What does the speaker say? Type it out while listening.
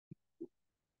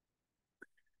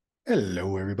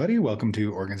Hello, everybody. Welcome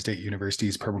to Oregon State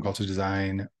University's Permaculture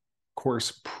Design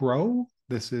Course Pro.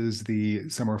 This is the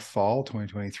summer fall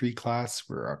 2023 class.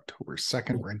 We're October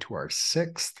 2nd. We're into our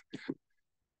sixth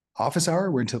office hour.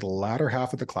 We're into the latter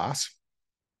half of the class.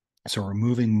 So we're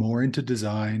moving more into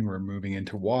design. We're moving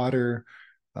into water,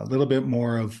 a little bit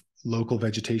more of local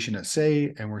vegetation at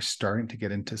say, and we're starting to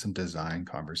get into some design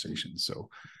conversations. So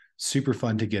super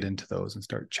fun to get into those and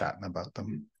start chatting about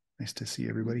them. Nice to see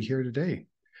everybody here today.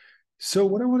 So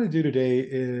what I want to do today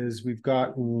is we've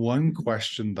got one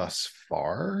question thus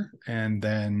far, and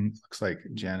then looks like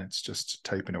Janet's just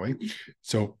typing away.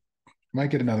 So might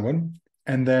get another one.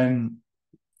 And then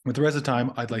with the rest of the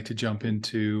time, I'd like to jump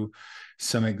into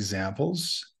some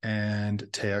examples and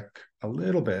take a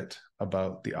little bit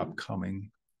about the upcoming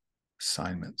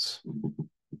assignments.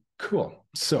 Cool.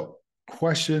 So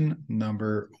question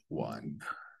number one.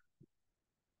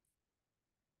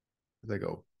 They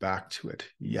go back to it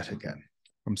yet again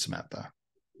from Samantha.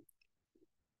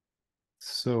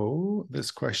 So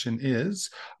this question is,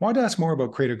 I wanted to ask more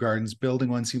about creative gardens. Building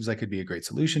one seems like it'd be a great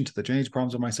solution to the drainage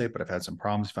problems on my site, but I've had some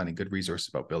problems finding good resources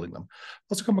about building them.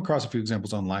 I've also come across a few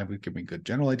examples online that give me a good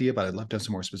general idea, but I'd love to have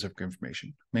some more specific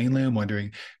information. Mainly, I'm wondering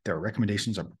if there are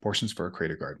recommendations on proportions for a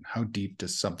creative garden. How deep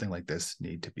does something like this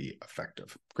need to be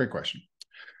effective? Great question.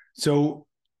 So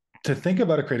to think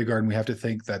about a creative garden, we have to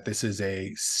think that this is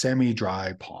a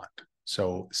semi-dry pond.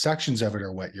 So sections of it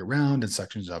are wet year round and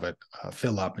sections of it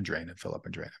fill up and drain and fill up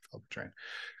and drain and fill up and drain.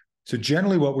 So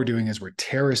generally what we're doing is we're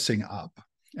terracing up,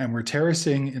 and we're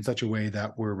terracing in such a way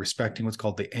that we're respecting what's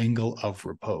called the angle of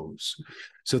repose.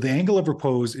 So the angle of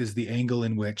repose is the angle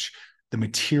in which the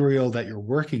material that you're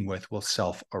working with will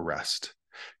self-arrest.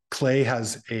 Clay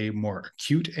has a more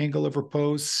acute angle of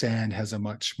repose. Sand has a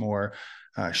much more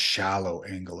shallow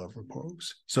angle of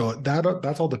repose. So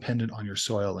that's all dependent on your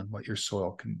soil and what your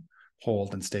soil can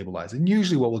hold and stabilize. And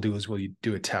usually what we'll do is we'll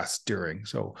do a test during.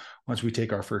 So once we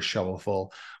take our first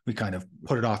shovelful, we kind of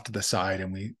put it off to the side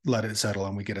and we let it settle,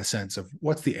 and we get a sense of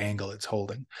what's the angle it's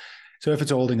holding. So if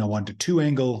it's holding a 1-to-2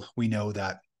 angle, we know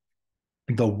that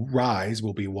the rise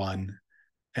will be 1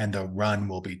 and the run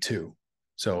will be 2.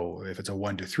 So if it's a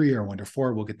 1-to-3 or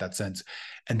 1-to-4, we'll get that sense.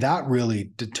 And that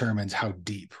really determines how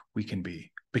deep we can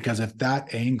be. Because if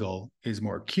that angle is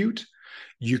more acute,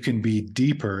 you can be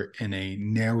deeper in a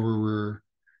narrower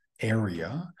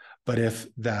area. But if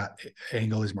that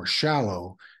angle is more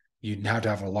shallow, you'd have to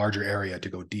have a larger area to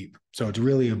go deep. So it's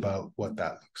really about what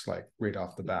that looks like right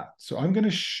off the bat. So I'm going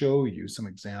to show you some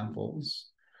examples.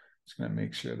 Just going to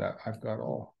make sure that I've got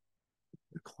all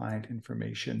the client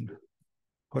information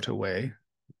put away.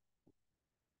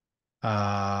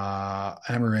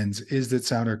 Amarins, is it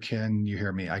sound or can you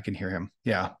hear me? I can hear him.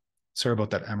 Yeah. Sorry about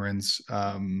that, Amarins.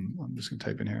 I'm just gonna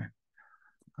type in here.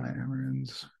 Hi,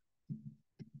 Amarins.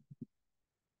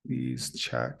 Please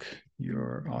check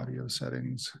your audio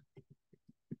settings.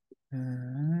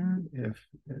 And if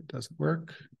it doesn't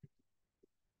work,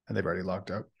 and they've already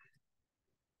logged out.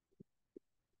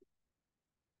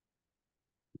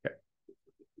 Okay.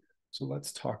 So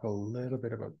let's talk a little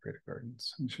bit about creative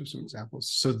gardens. Let me show some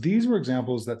examples. So these were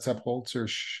examples that Sepp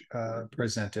Holzer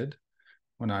presented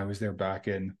when I was there back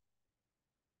in,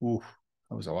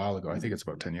 that was a while ago. I think it's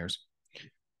about 10 years.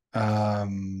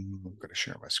 I'm going to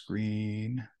share my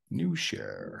screen. New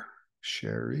share.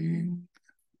 Sharing.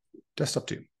 Desktop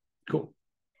 2. Cool.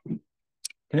 Can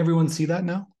everyone see that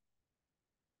now?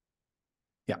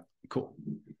 Yeah, cool.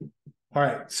 All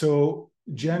right. So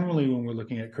generally, when we're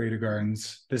looking at creative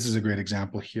gardens, this is a great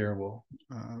example here. We'll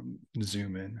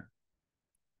zoom in.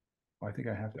 Oh, I think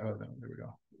I have to, oh, no, there we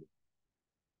go.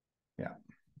 Yeah.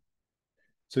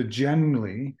 So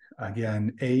generally,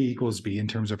 again, A equals B in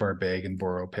terms of our bag and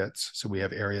borrow pits. So we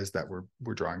have areas that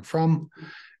we're drawing from,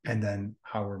 and then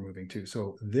how we're moving to.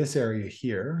 So this area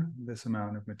here, this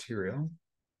amount of material.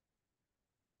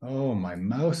 Oh, my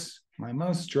mouse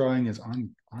drawing is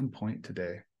on point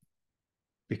today.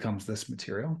 Becomes this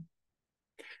material.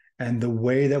 And the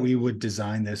way that we would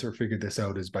design this or figure this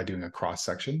out is by doing a cross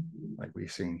section, like we're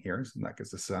seeing here, and that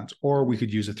gives the sense. Or we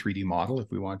could use a 3D model if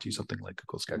we want to use something like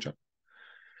Google SketchUp.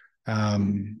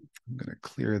 I'm going to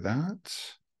clear that.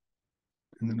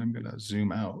 And then I'm going to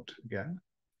zoom out again.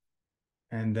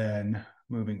 And then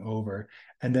moving over.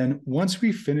 And then once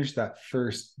we finish that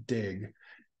first dig,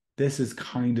 this is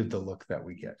kind of the look that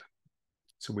we get.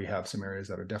 So we have some areas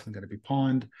that are definitely going to be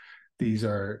pond. These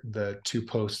are the 2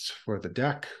 posts for the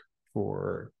deck,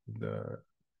 for the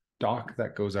dock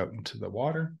that goes out into the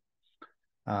water.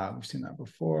 We've seen that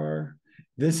before.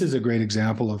 This is a great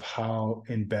example of how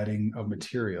embedding of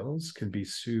materials can be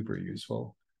super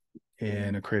useful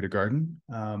in a creative garden.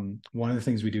 One of the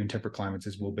things we do in temperate climates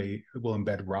is we'll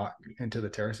embed rock into the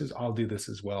terraces. I'll do this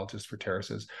as well, just for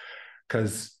terraces,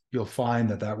 because you'll find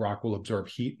that that rock will absorb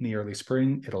heat in the early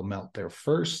spring. It'll melt there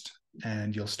first,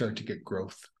 and you'll start to get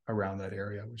growth around that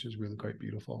area, which is really quite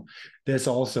beautiful. This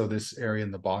area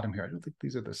in the bottom here, I don't think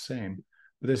these are the same,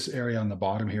 but this area on the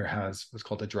bottom here has what's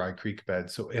called a dry creek bed.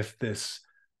 So if this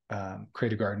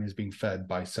creative garden is being fed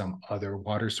by some other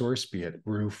water source, be it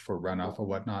roof or runoff or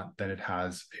whatnot, then it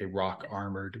has a rock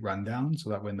armored rundown, so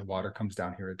that when the water comes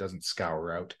down here, it doesn't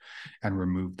scour out and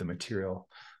remove the material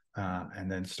and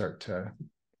then start to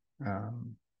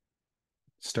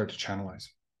channelize.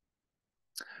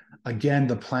 Again,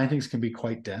 the plantings can be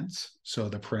quite dense, so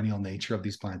the perennial nature of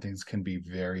these plantings can be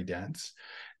very dense.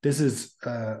 This is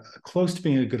close to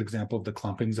being a good example of the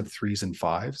clumpings of 3s and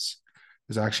 5s.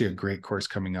 There's actually a great course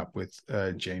coming up with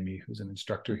Jamie, who's an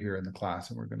instructor here in the class,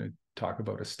 and we're going to talk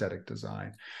about aesthetic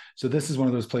design. So this is one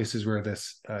of those places where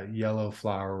this yellow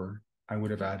flower, I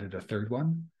would have added a third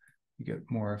one. You get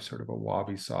more of sort of a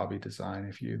wabi-sabi design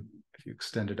if you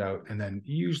extend it out. And then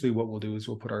usually what we'll do is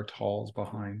we'll put our talls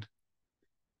behind.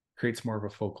 Creates more of a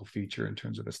focal feature in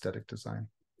terms of aesthetic design.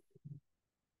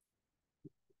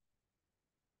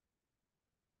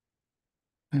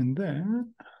 And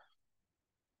then,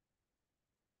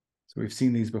 so we've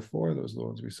seen these before, those are the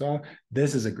ones we saw.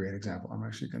 This is a great example. I'm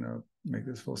actually going to make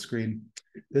this full screen.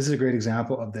 This is a great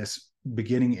example of this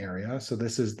beginning area. So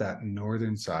this is that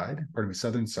northern side,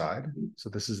 southern side. So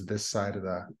this is this side of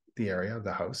the area of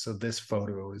the house. So this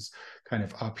photo is kind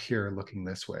of up here looking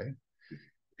this way.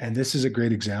 And this is a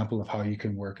great example of how you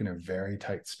can work in a very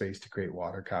tight space to create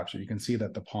water capture. You can see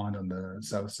that the pond on the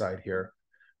south side here,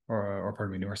 or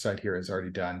pardon me, north side here is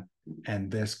already done. And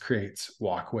this creates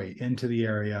walkway into the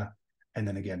area, and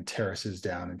then again, terraces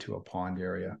down into a pond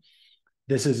area.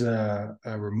 This is a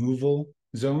removal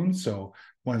zone. So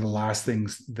one of the last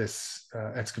things this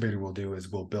excavator will do is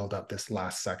we'll build up this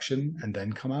last section and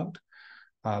then come out.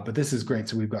 But this is great.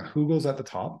 So we've got hugels at the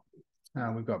top.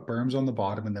 We've got berms on the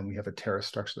bottom, and then we have a terrace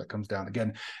structure that comes down.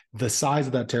 Again, the size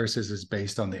of that terrace is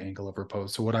based on the angle of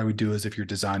repose. So what I would do is if you're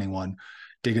designing one,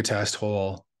 dig a test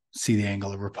hole, see the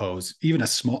angle of repose. Even a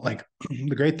small, like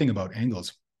the great thing about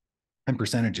angles and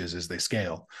percentages is they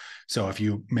scale. So if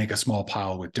you make a small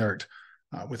pile with dirt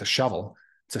with a shovel,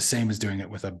 it's the same as doing it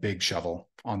with a big shovel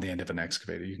on the end of an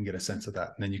excavator. You can get a sense of that,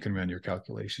 and then you can run your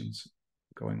calculations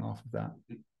going off of that.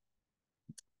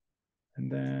 And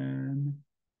then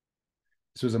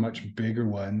this was a much bigger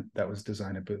one that was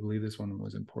designed, I believe this one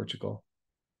was in Portugal.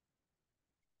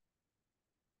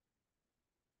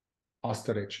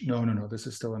 Osterreich. No, this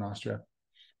is still in Austria.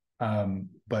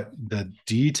 But the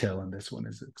detail in this one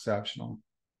is exceptional.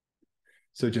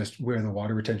 So just where the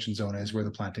water retention zone is, where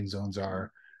the planting zones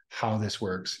are, how this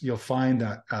works. You'll find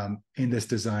that in this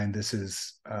design, this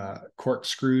is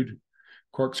corkscrewed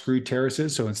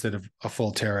terraces. So instead of a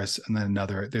full terrace and then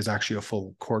another, there's actually a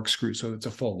full corkscrew. So it's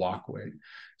a full walkway.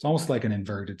 It's almost like an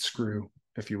inverted screw,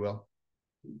 if you will.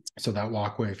 So that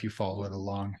walkway, if you follow it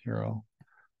along here,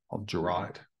 I'll draw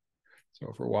it. So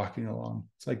if we're walking along,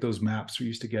 it's like those maps we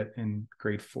used to get in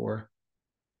grade 4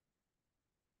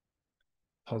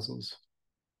 puzzles.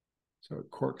 So it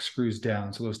corkscrews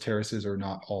down. So those terraces are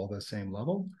not all the same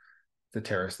level. The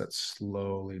terrace that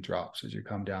slowly drops as you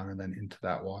come down and then into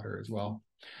that water as well.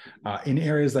 In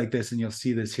areas like this, and you'll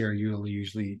see this here, you'll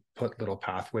usually put little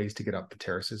pathways to get up the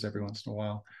terraces every once in a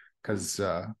while, because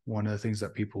one of the things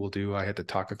that people will do, I had to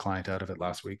talk a client out of it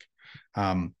last week.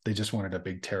 They just wanted a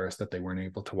big terrace that they weren't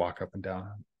able to walk up and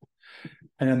down.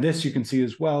 And then this you can see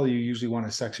as well, you usually want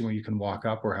a section where you can walk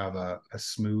up or have a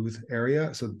smooth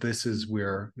area. So this is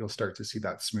where you'll start to see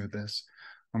that smoothness.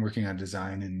 I'm working on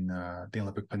design in the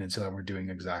Olympic Peninsula, and we're doing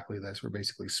exactly this. We're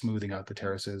basically smoothing out the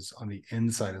terraces on the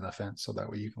inside of the fence, so that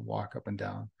way you can walk up and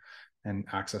down and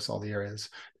access all the areas.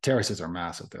 Terraces are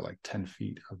massive. They're like 10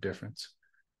 feet of difference,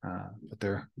 but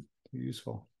they're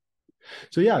useful.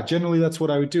 So yeah, generally that's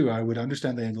what I would do. I would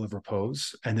understand the angle of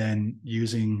repose, and then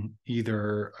using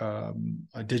either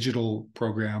a digital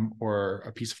program or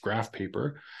a piece of graph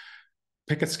paper,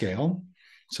 pick a scale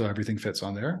so everything fits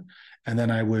on there. And then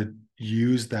I would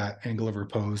use that angle of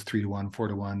repose 3:1,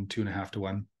 4:1, 2.5 to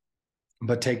 1,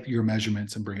 but take your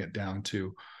measurements and bring it down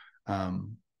to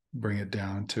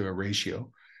a ratio.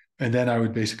 And then I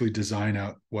would basically design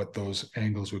out what those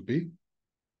angles would be.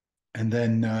 And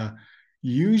then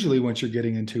usually once you're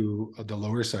getting into the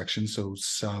lower section, so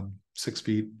sub 6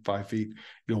 feet, 5 feet,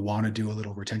 you'll want to do a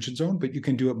little retention zone, but you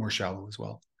can do it more shallow as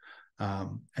well.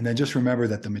 And then just remember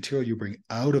that the material you bring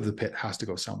out of the pit has to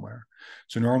go somewhere.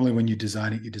 So normally when you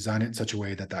design it in such a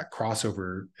way that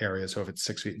crossover area, so if it's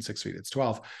 6 feet and 6 feet, it's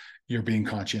 12, you're being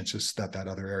conscientious that that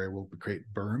other area will be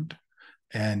burned.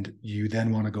 And you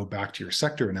then want to go back to your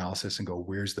sector analysis and go,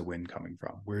 where's the wind coming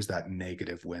from? Where's that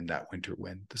negative wind, that winter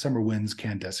wind? The summer winds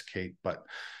can desiccate, but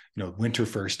winter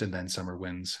first and then summer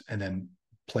winds, and then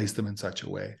place them in such a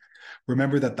way.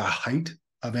 Remember that the height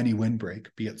of any windbreak,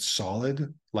 be it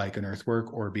solid like an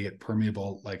earthwork or be it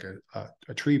permeable like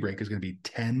a tree break, is going to be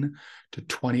 10 to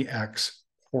 20x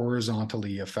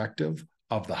horizontally effective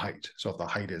of the height. So if the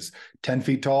height is 10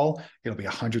 feet tall, it'll be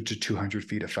 100 to 200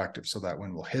 feet effective. So that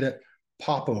wind will hit it,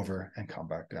 pop over, and come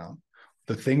back down.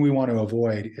 The thing we want to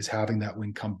avoid is having that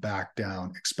wind come back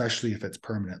down, especially if it's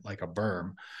permanent, like a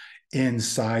berm,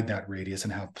 inside that radius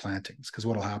and have plantings. Because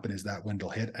what will happen is that wind will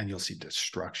hit and you'll see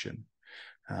destruction.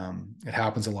 It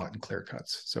happens a lot in clear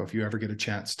cuts. So if you ever get a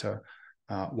chance to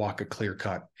walk a clear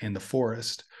cut in the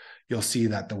forest, you'll see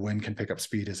that the wind can pick up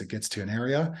speed as it gets to an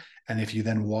area. And if you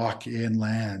then walk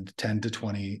inland 10 to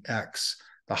 20x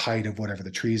the height of whatever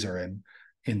the trees are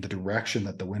in the direction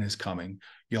that the wind is coming,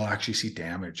 you'll actually see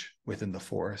damage within the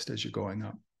forest as you're going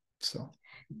up. So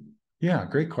yeah,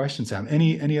 great question, Sam.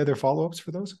 Any other follow-ups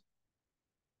for those?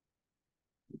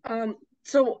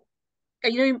 So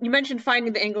you mentioned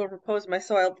finding the angle of repose of my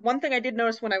soil. One thing I did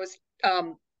notice when I was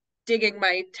digging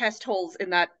my test holes in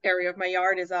that area of my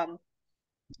yard is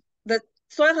the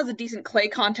soil has a decent clay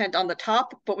content on the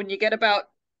top, but when you get about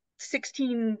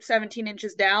 16, 17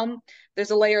 inches down, there's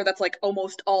a layer that's like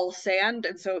almost all sand.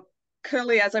 And so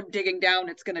clearly as I'm digging down,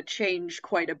 it's going to change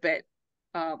quite a bit.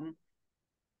 So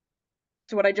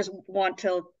what I just want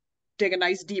to dig a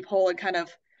nice deep hole and kind of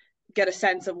get a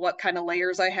sense of what kind of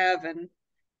layers I have and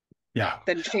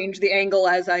then change the angle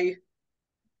as I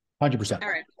 100%. All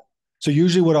right. So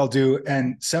usually what I'll do,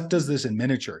 and Sep does this in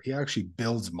miniature, he actually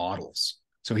builds models.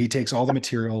 So he takes all the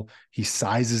material, he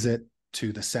sizes it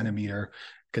to the centimeter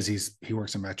because he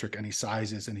works in metric, and he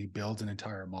sizes and he builds an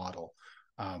entire model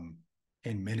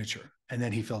in miniature. And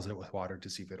then he fills it with water to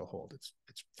see if it'll hold. It's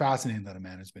fascinating that a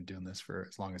man has been doing this for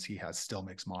as long as he has, still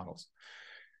makes models.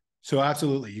 So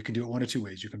absolutely, you can do it one of two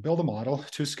ways. You can build a model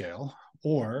to scale,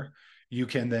 or you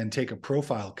can then take a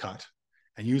profile cut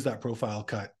and use that profile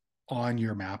cut on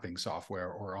your mapping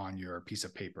software or on your piece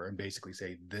of paper and basically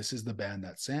say, this is the band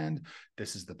that's sand,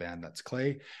 this is the band that's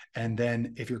clay. And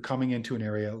then if you're coming into an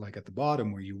area like at the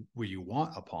bottom where you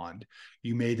want a pond,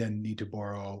 you may then need to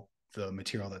borrow the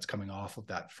material that's coming off of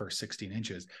that first 16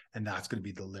 inches. And that's going to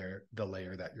be the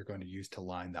layer that you're going to use to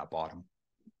line that bottom,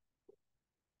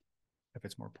 if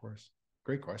it's more porous.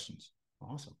 Great questions.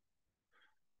 Awesome.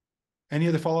 Any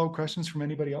other follow-up questions from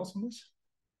anybody else on this?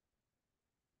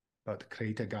 About the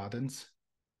Kreta Gardens?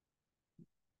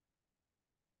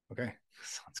 Okay,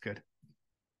 sounds good.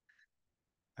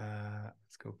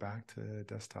 Let's go back to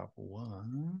desktop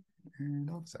 1 and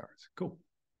office hours. Cool.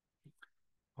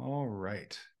 All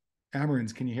right.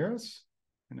 Amarins, can you hear us?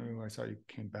 I know I saw you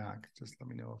came back. Just let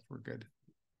me know if we're good.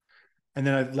 And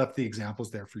then I've left the examples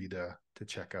there for you to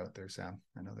check out there, Sam.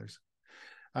 I know there's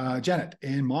Janet,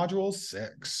 in module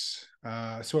 6,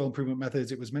 soil improvement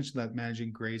methods, it was mentioned that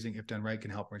managing grazing, if done right, can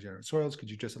help regenerate soils.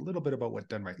 Could you just a little bit about what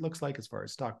done right looks like as far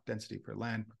as stock density per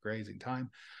land, per grazing time?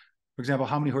 For example,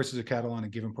 how many horses or cattle on a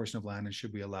given portion of land, and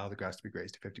should we allow the grass to be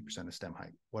grazed to 50% of stem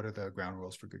height? What are the ground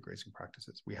rules for good grazing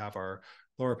practices? We have our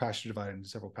lower pasture divided into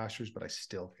several pastures, but I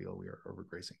still feel we are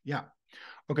overgrazing. Yeah.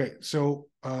 Okay. So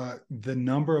the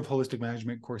number of holistic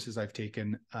management courses I've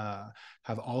taken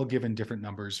have all given different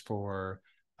numbers for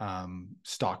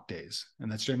stock days,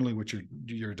 and that's generally what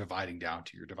you're dividing down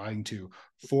to. You're dividing to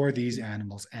for these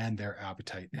animals and their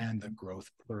appetite and the growth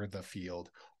per the field.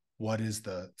 What is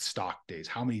the stock days?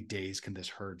 How many days can this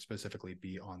herd specifically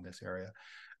be on this area?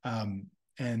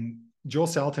 And Joel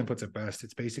Salatin puts it best.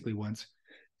 It's basically once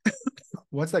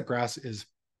that grass is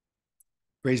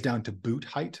raised down to boot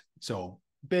height, so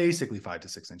basically 5 to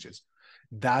 6 inches,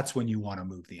 that's when you want to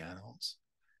move the animals.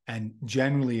 And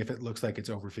generally, if it looks like it's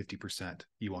over 50%,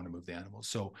 you want to move the animals.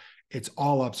 So it's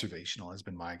all observational, has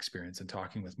been my experience in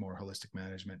talking with more holistic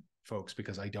management folks,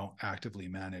 because I don't actively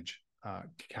manage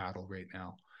cattle right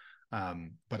now,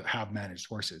 but have managed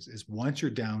horses, is once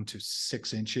you're down to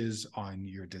 6 inches on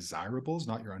your desirables,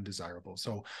 not your undesirables.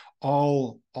 So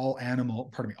all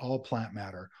plant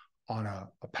matter on a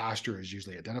pasture is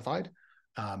usually identified.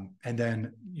 And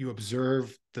then you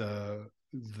observe the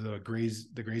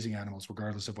grazing animals,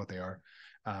 regardless of what they are,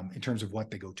 in terms of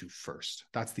what they go to first.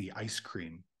 That's the ice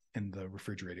cream in the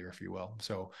refrigerator, if you will.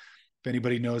 So if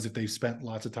anybody knows, if they've spent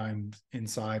lots of time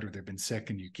inside or they've been sick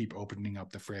and you keep opening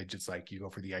up the fridge, it's like you go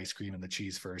for the ice cream and the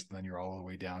cheese first, and then you're all the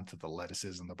way down to the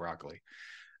lettuces and the broccoli.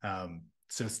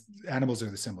 So animals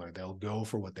are similar. They'll go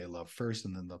for what they love first,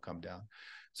 and then they'll come down.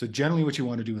 So generally what you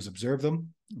want to do is observe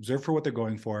them, observe for what they're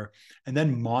going for, and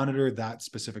then monitor that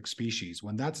specific species.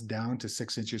 When that's down to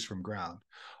 6 inches from ground,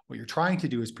 what you're trying to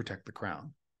do is protect the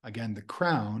crown. Again, the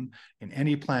crown in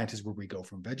any plant is where we go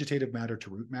from vegetative matter to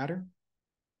root matter.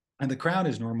 And the crown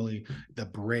is normally the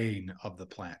brain of the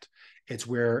plant. It's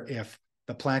where if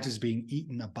the plant is being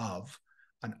eaten above,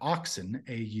 an auxin,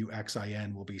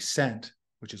 AUXIN, will be sent,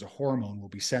 which is a hormone, will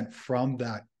be sent from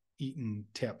that eaten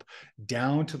tip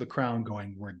down to the crown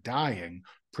going, we're dying,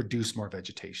 produce more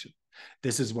vegetation.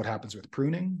 This is what happens with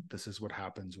pruning. This is what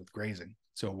happens with grazing.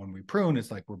 So when we prune,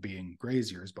 it's like we're being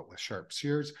graziers, but with sharp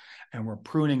shears, and we're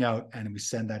pruning out and we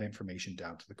send that information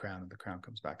down to the crown and the crown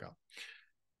comes back up.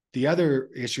 The other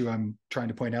issue I'm trying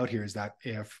to point out here is that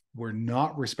if we're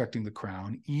not respecting the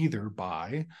crown, either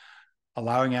by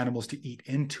allowing animals to eat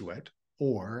into it,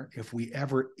 or if we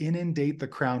ever inundate the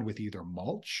crown with either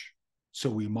mulch, so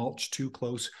we mulch too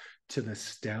close to the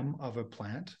stem of a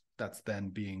plant, that's then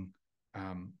being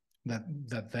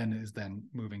that then is then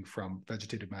moving from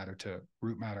vegetative matter to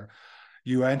root matter,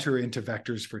 you enter into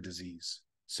vectors for disease.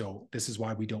 So this is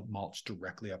why we don't mulch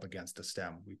directly up against the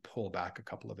stem. We pull back a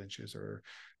couple of inches or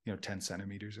 10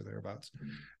 centimeters or thereabouts.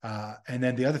 And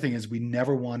then the other thing is we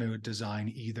never want to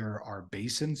design either our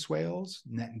basin swales,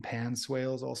 net and pan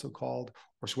swales also called,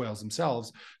 or swales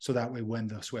themselves. So that way when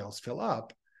the swales fill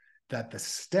up, that the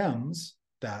stems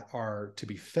that are to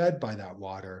be fed by that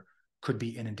water could be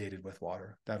inundated with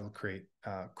water. That'll create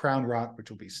crown rot, which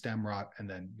will be stem rot, and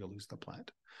then you'll lose the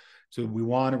plant. So we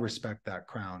want to respect that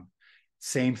crown.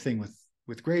 Same thing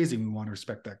with grazing. We want to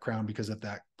respect that crown, because if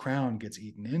that crown gets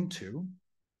eaten into,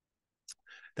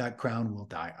 that crown will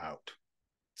die out.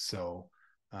 So,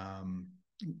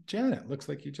 Janet, looks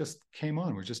like you just came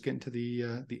on. We're just getting to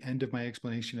the end of my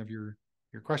explanation of your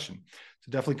question.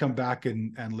 So definitely come back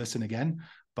and listen again.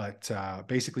 But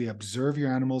basically observe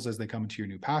your animals as they come into your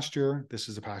new pasture. This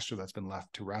is a pasture that's been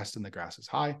left to rest and the grass is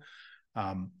high.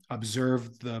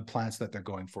 Observe the plants that they're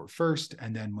going for first.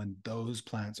 And then when those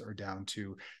plants are down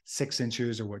to 6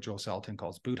 inches, or what Joel Salatin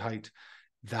calls boot height,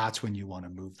 that's when you want to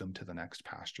move them to the next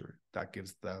pasture. That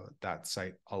gives that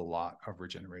site a lot of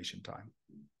regeneration time.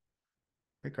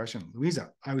 Great question.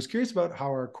 Louisa, I was curious about how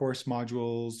our course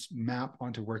modules map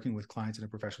onto working with clients in a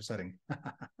professional setting.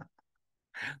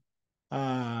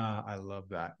 I love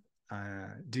that.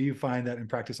 Do you find that in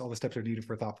practice, all the steps are needed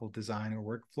for thoughtful design or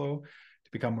workflow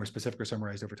to become more specific or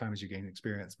summarized over time as you gain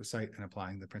experience with site and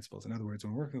applying the principles? In other words,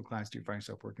 when working with clients, do you find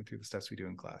yourself working through the steps we do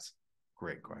in class?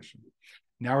 Great question.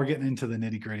 Now we're getting into the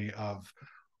nitty gritty of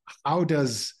how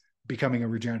does becoming a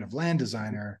regenerative land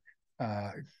designer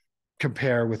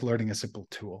compare with learning a simple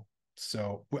tool?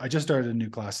 So I just started a new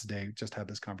class today, just had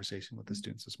this conversation with the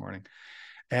students this morning.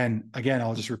 And again,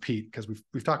 I'll just repeat, because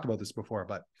we've talked about this before,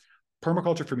 but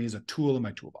permaculture for me is a tool in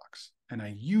my toolbox, and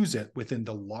I use it within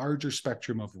the larger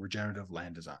spectrum of regenerative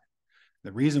land design.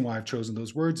 The reason why I've chosen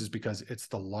those words is because it's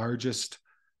the largest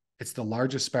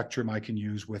spectrum I can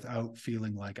use without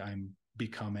feeling like I'm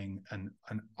becoming an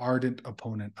ardent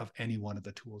opponent of any one of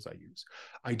the tools I use.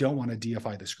 I don't want to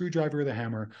deify the screwdriver or the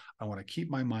hammer. I want to keep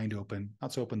my mind open,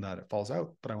 not so open that it falls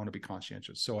out, but I want to be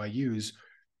conscientious. So I use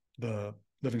the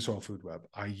Living Soil Food Web.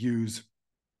 I use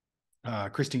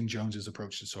Christine Jones's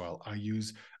approach to soil. I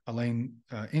use Elaine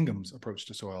Ingham's approach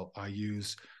to soil. I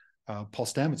use Paul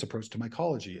Stamets' approach to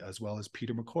mycology, as well as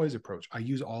Peter McCoy's approach. I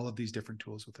use all of these different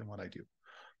tools within what I do.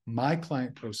 My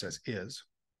client process is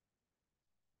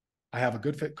I have a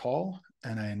good fit call,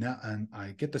 and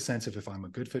I get the sense of if I'm a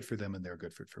good fit for them and they're a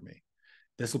good fit for me.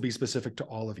 This will be specific to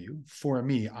all of you. For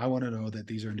me, I want to know that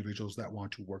these are individuals that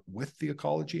want to work with the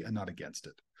ecology and not against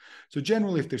it. So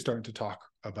generally, if they're starting to talk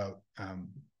about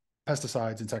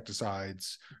pesticides,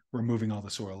 insecticides, removing all the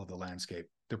soil of the landscape,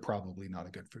 they're probably not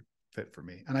a good fit for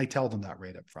me. And I tell them that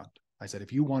right up front. I said,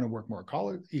 if you want to work more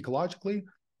ecologically,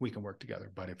 we can work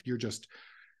together. But if you're just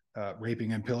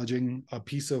raping and pillaging a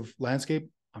piece of landscape,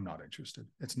 I'm not interested.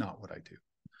 It's not what I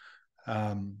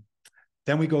do.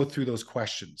 Then we go through those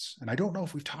questions. And I don't know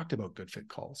if we've talked about good fit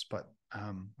calls, but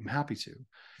I'm happy to.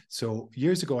 So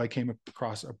years ago, I came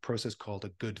across a process called a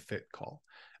good fit call.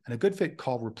 And a good fit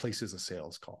call replaces a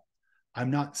sales call. I'm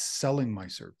not selling my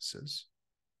services.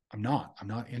 I'm not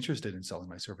interested in selling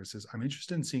my services. I'm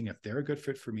interested in seeing if they're a good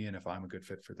fit for me and if I'm a good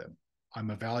fit for them. I'm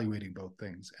evaluating both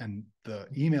things. And the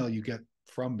email you get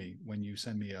from me when you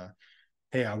send me a,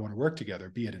 hey, I want to work together,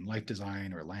 be it in life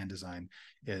design or land design,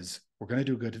 is we're going to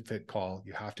do a good fit call.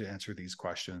 You have to answer these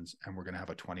questions, and we're going to have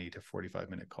a 20 to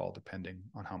 45-minute call, depending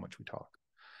on how much we talk.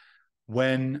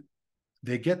 When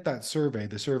they get that survey,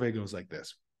 the survey goes like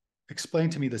this. Explain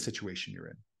to me the situation you're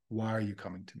in. Why are you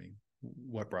coming to me?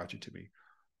 What brought you to me?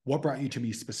 What brought you to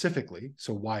me specifically?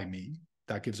 So why me?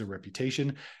 That gives a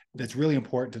reputation. That's really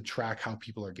important to track how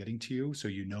people are getting to you, so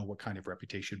you know what kind of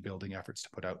reputation building efforts to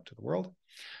put out to the world.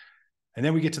 And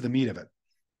then we get to the meat of it.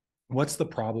 What's the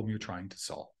problem you're trying to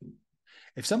solve?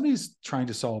 If somebody's trying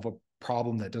to solve a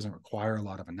problem that doesn't require a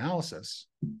lot of analysis,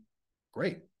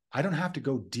 great. I don't have to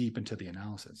go deep into the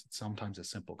analysis. It's sometimes a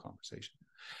simple conversation.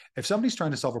 If somebody's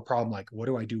trying to solve a problem like, what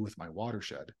do I do with my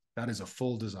watershed? That is a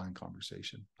full design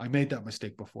conversation. I made that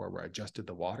mistake before where I just did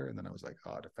the water and then I was like,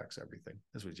 oh, it affects everything.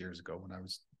 This was years ago when I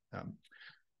was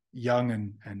young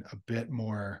and a bit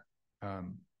more, I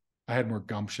had more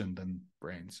gumption than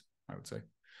brains, I would say.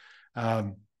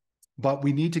 But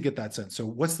we need to get that sense. So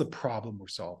what's the problem we're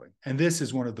solving? And this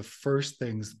is one of the first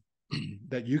things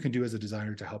that you can do as a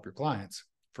designer to help your clients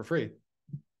for free,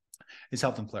 is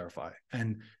help them clarify.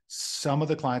 And some of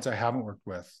the clients I haven't worked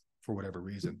with, for whatever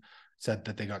reason, said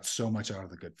that they got so much out of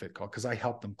the good fit call because I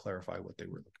helped them clarify what they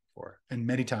were looking for. And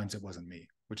many times it wasn't me,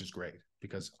 which is great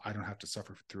because I don't have to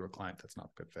suffer through a client that's not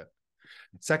a good fit.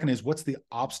 Second is, what's the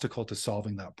obstacle to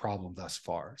solving that problem thus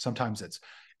far? Sometimes it's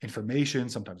information,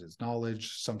 sometimes it's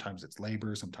knowledge, sometimes it's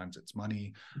labor, sometimes it's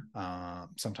money,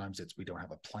 sometimes it's we don't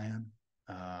have a plan.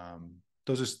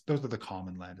 Those are the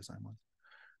common land design ones.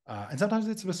 And sometimes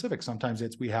it's specific. Sometimes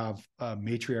it's we have a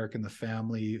matriarch in the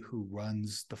family who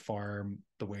runs the farm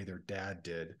the way their dad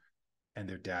did, and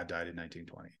their dad died in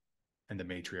 1920, and the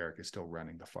matriarch is still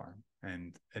running the farm.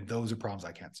 And those are problems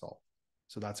I can't solve.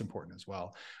 So that's important as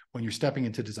well. When you're stepping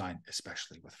into design,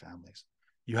 especially with families,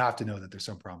 you have to know that there's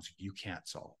some problems you can't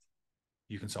solve.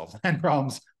 You can solve land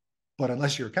problems, but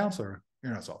unless you're a counselor,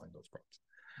 you're not solving those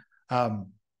problems.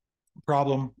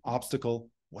 Problem, obstacle,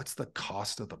 what's the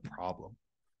cost of the problem?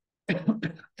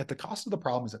 If the cost of the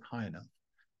problem isn't high enough,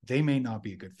 they may not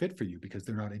be a good fit for you because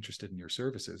they're not interested in your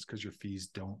services because your fees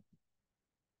don't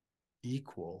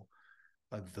equal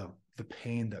the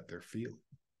pain that they're feeling.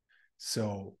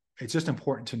 So it's just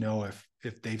important to know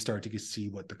if they've started to see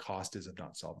what the cost is of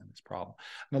not solving this problem.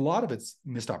 And a lot of it's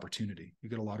missed opportunity. You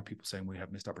get a lot of people saying we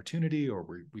have missed opportunity, or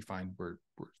we find we're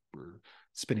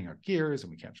spinning our gears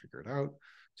and we can't figure it out.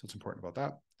 So it's important about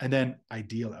that. And then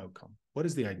ideal outcome. What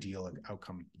is the ideal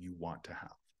outcome you want to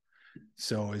have?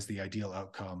 So is the ideal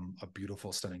outcome a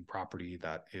beautiful, stunning property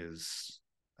that is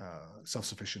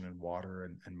self-sufficient in water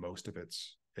and most of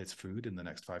its food in the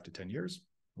next 5 to 10 years?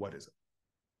 What is it?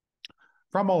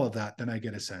 From all of that, then I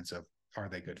get a sense of, are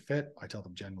they good fit? I tell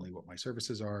them generally what my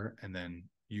services are, and then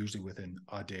usually within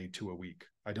a day to a week.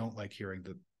 I don't like hearing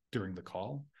during the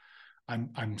call.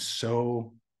 I'm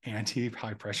so anti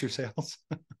high pressure sales.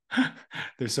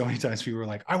 There's so many times people are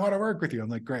like, I want to work with you. I'm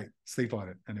like, great, sleep on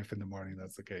it. And if in the morning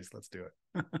that's the case, let's do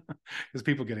it. Because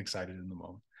people get excited in the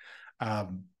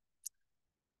moment.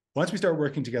 Once we start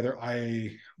working together,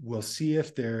 I will see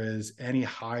if there is any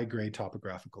high-grade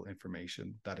topographical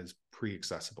information that is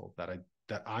pre-accessible, that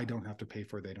I don't have to pay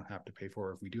for, they don't have to pay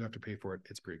for. If we do have to pay for it,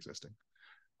 it's pre-existing.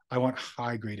 I want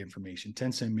high-grade information,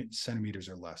 10 centimeters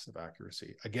or less of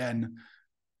accuracy. Again,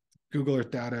 Google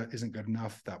Earth data isn't good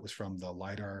enough. That was from the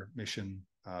LiDAR mission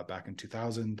back in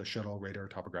 2000, the Shuttle Radar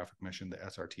Topographic Mission, the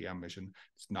SRTM mission.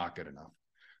 It's not good enough.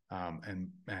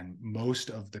 And most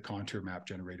of the contour map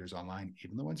generators online,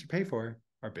 even the ones you pay for,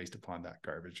 are based upon that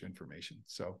garbage information.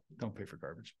 So don't pay for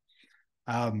garbage.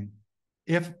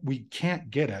 If we can't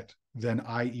get it, then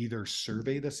I either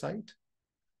survey the site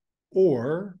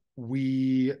or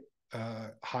we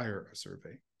hire a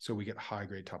survey. So we get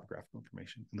high-grade topographical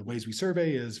information. And the ways we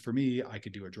survey is, for me, I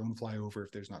could do a drone flyover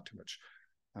if there's not too much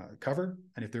cover.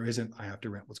 And if there isn't, I have to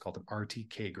rent what's called an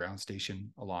RTK ground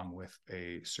station along with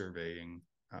a surveying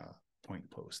point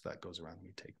post that goes around.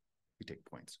 We take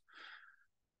points.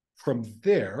 From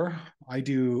there, I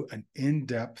do an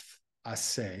in-depth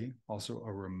assay, also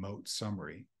a remote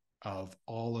summary of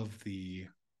all of the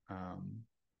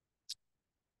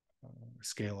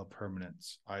scale of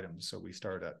permanence items. So we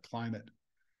start at climate,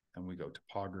 and we go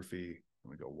topography,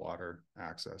 and we go water,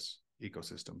 access,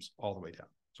 ecosystems, all the way down.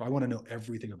 So I want to know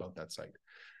everything about that site.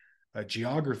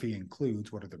 Geography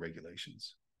includes what are the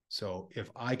regulations. So if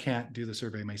I can't do the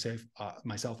survey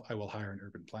myself, I will hire an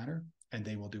urban planner, and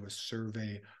they will do a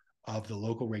survey of the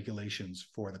local regulations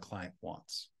for the client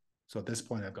wants. So at this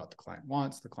point, I've got the client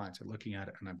wants, the clients are looking at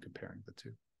it, and I'm comparing the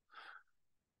two.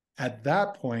 At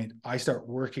that point, I start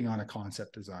working on a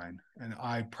concept design, and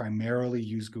I primarily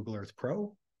use Google Earth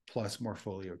Pro plus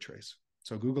Morpholio Trace.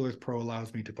 So Google Earth Pro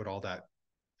allows me to put all that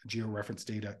georeference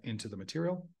data into the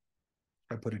material.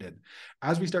 I put it in.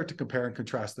 As we start to compare and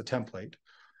contrast the template,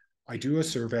 I do a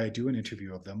survey, I do an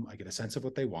interview of them, I get a sense of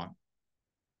what they want.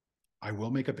 I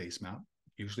will make a base map,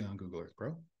 usually on Google Earth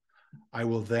Pro. I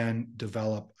will then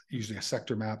develop usually a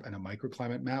sector map and a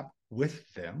microclimate map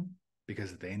with them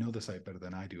because they know the site better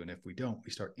than I do. And if we don't,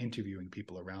 we start interviewing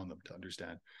people around them to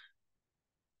understand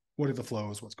what are the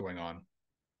flows, what's going on.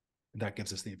 That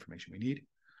gives us the information we need.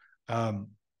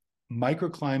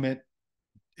 Microclimate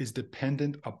is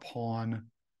dependent upon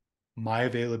my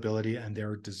availability and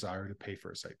their desire to pay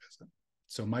for a site visit.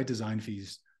 So my design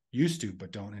fees used to,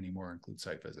 but don't anymore, include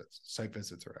site visits. Site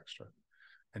visits are extra.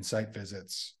 And site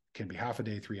visits can be half a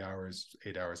day, 3 hours,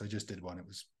 8 hours. I just did one. It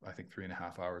was, I think,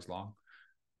 3.5 hours long.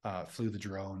 Flew the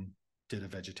drone, did a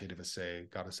vegetative assay,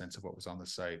 got a sense of what was on the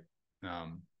site.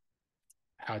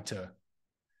 Had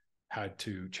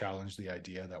to challenge the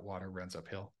idea that water runs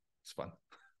uphill. It's fun.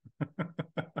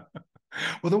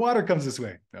 Well, the water comes this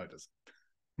way. No, it doesn't.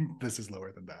 This is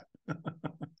lower than that.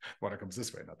 Water comes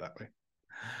this way, not that way.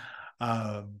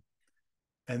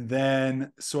 And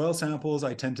then soil samples,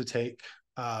 I tend to take,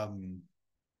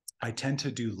 I tend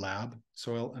to do lab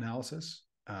soil analysis,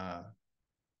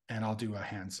 and I'll do a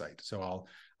hand site. So I'll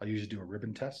usually do a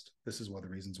ribbon test. This is one of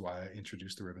the reasons why I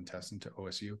introduced the ribbon test into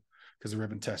OSU, because the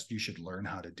ribbon test you should learn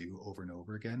how to do over and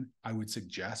over again. I would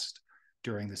suggest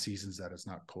during the seasons that it's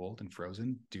not cold and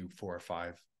frozen, do 4 or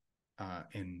 5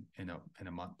 in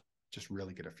a month. Just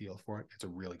really get a feel for it. It's a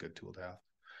really good tool to have.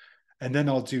 And then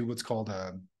I'll do what's called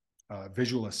a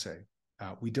visual assay.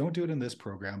 We don't do it in this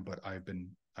program, but I've been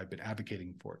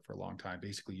advocating for it for a long time.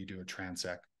 Basically, you do a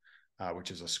transect, which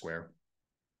is a square.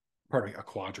 Pardon me, a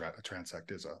quadrat. A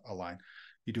transect is a line.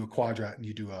 You do a quadrat and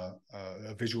you do a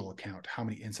visual account. How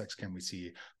many insects can we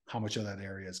see? How much of that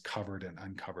area is covered and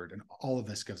uncovered? And all of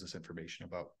this gives us information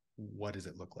about what does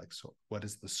it look like? So what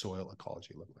does the soil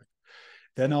ecology look like?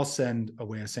 Then I'll send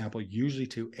away a sample, usually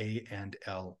to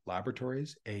A&L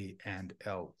laboratories, and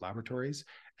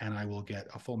I will get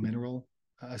a full mineral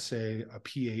assay, a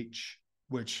pH,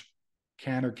 which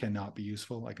can or cannot be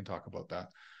useful. I can talk about that.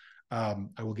 I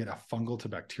will get a fungal to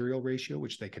bacterial ratio,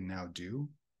 which they can now do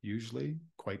usually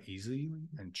quite easily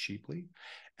and cheaply.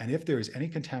 And if there is any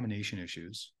contamination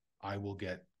issues, I will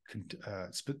get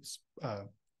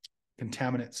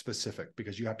contaminant specific,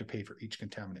 because you have to pay for each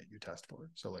contaminant you test for.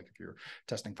 So like if you're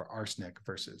testing for arsenic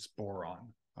versus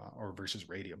boron or versus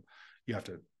radium, you have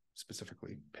to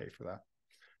specifically pay for that.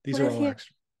 These are all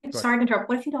extra. Sorry to interrupt.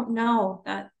 What if you don't know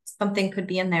that something could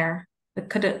be in there? But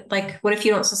could it, like, what if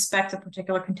you don't suspect a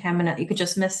particular contaminant? You could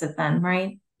just miss it then,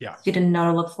 right? Yeah. You didn't know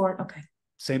to look for it. Okay.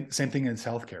 Same thing as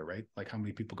healthcare, right? Like how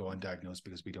many people go undiagnosed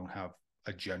because we don't have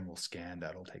a general scan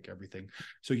that'll take everything.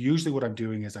 So usually what I'm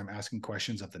doing is I'm asking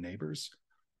questions of the neighbors.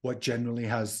 What generally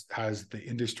has the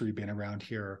industry been around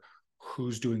here?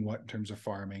 Who's doing what in terms of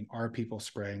farming? Are people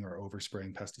spraying or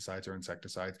overspraying pesticides or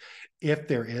insecticides? If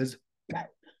there is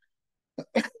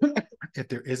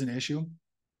an issue,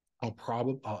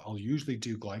 I'll usually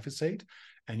do glyphosate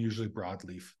and usually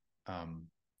broadleaf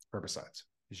herbicides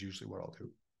is usually what I'll do,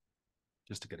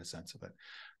 just to get a sense of it.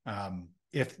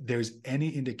 If there's any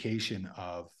indication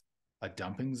of a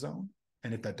dumping zone,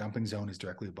 and if that dumping zone is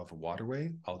directly above a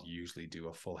waterway, I'll usually do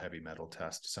a full heavy metal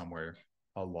test somewhere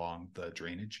along the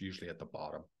drainage, usually at the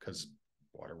bottom, because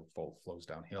water flows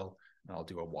downhill, and I'll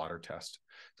do a water test.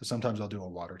 So sometimes I'll do a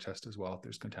water test as well if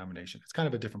there's contamination. It's kind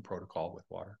of a different protocol with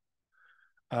water.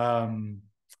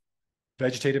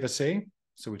 Vegetative assay.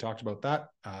 So we talked about that.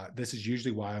 This is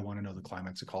usually why I want to know the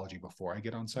climate's ecology before I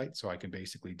get on site. So I can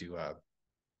basically do a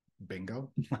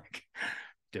bingo. Like,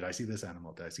 did I see this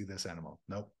animal? Did I see this animal?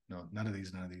 Nope, no, none of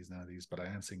these, but I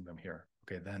am seeing them here.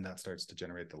 Okay, then that starts to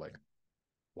generate the like,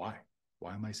 why?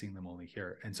 Why am I seeing them only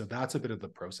here? And so that's a bit of the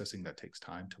processing that takes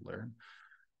time to learn.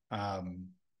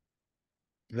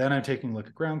 Then I'm taking a look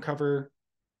at ground cover,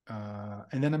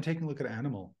 and then I'm taking a look at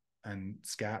animal and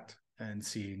scat and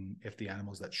seeing if the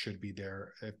animals that should be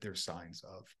there, if there's signs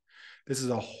of. This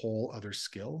is a whole other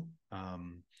skill.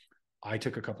 I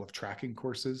took a couple of tracking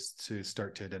courses to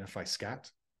start to identify scat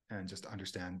and just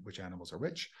understand which animals are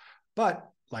which. But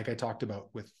like I talked about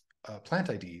with plant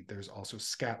ID, there's also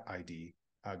scat ID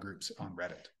groups on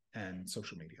Reddit and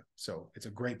social media. So it's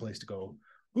a great place to go,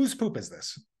 whose poop is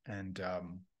this? And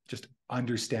just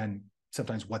understand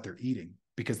sometimes what they're eating,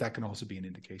 because that can also be an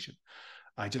indication.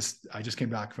 I just came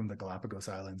back from the Galapagos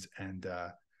Islands, and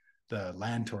the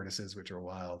land tortoises, which are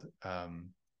wild,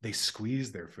 they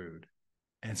squeeze their food.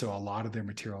 And so a lot of their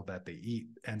material that they eat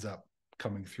ends up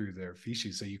coming through their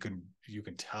feces. So you can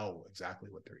tell exactly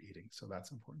what they're eating. So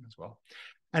that's important as well.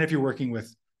 And if you're working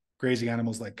with grazing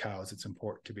animals like cows, it's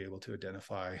important to be able to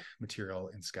identify material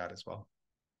in scat as well.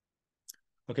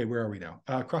 Okay, where are we now?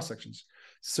 Cross sections.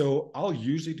 So I'll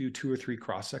usually do 2 or 3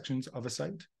 cross sections of a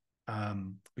site,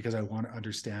 because I want to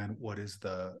understand what is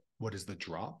the what is the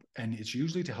drop, and it's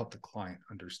usually to help the client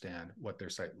understand what their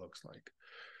site looks like.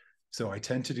 So I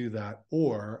tend to do that,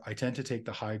 or I tend to take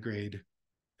the high grade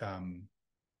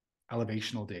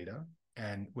elevational data,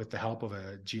 and with the help of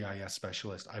a GIS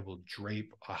specialist, I will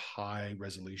drape a high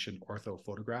resolution ortho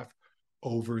photograph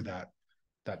over that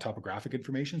topographic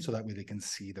information, so that way they can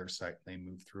see their site and they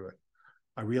move through it.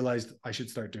 I realized I should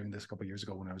start doing this a couple of years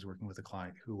ago when I was working with a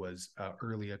client who was an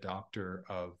early adopter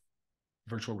of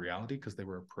virtual reality, because they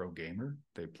were a pro gamer.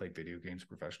 They played video games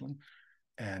professionally.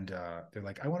 And they're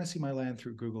like, I want to see my land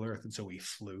through Google Earth. And so we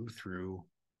flew through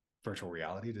virtual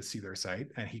reality to see their site,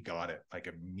 and he got it like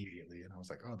immediately. And I was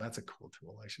like, oh, that's a cool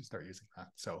tool. I should start using that.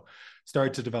 So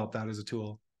started to develop that as a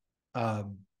tool.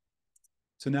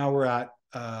 So now we're at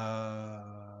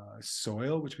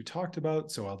soil, which we talked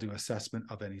about. So I'll do assessment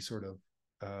of any sort of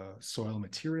soil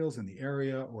materials in the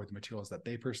area, or the materials that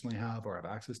they personally have or have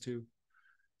access to.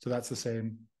 So that's the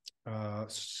same.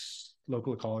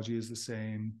 Local ecology is the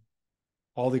same.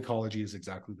 All the ecology is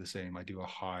exactly the same. I do a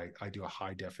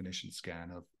high definition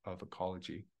scan of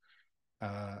ecology.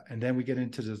 And then we get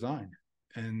into design.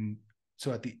 And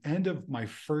so at the end of my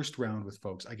first round with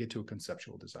folks, I get to a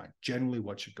conceptual design. Generally,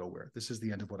 what should go where? This is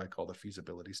the end of what I call the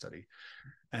feasibility study.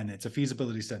 And it's a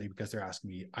feasibility study because they're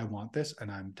asking me, I want this, and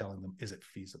I'm telling them, is it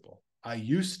feasible? I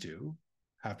used to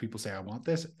have people say, I want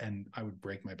this, and I would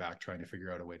break my back trying to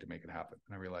figure out a way to make it happen.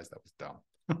 And I realized that was dumb.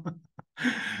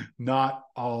 Not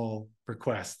all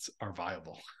requests are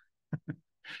viable.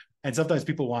 And sometimes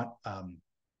people want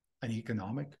an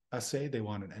economic essay. They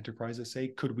want an enterprise essay.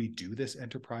 Could we do this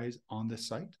enterprise on this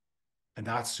site? And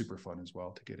that's super fun as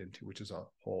well to get into, which is a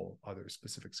whole other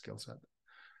specific skill set.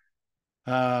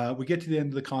 We get to the end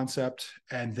of the concept,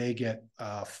 and they get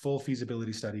a full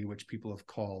feasibility study, which people have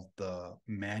called the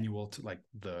manual to, like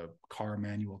the car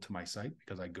manual to my site,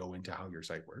 because I go into how your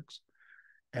site works.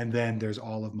 And then there's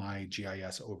all of my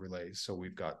GIS overlays. So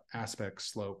we've got aspect,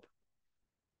 slope,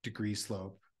 degree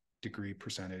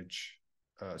percentage,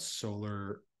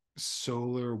 solar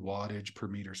wattage per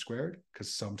meter squared,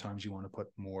 because sometimes you want to put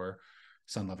more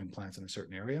sun-loving plants in a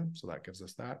certain area. So that gives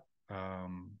us that.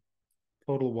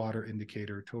 Total water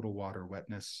indicator, total water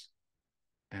wetness,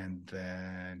 and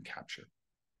then capture.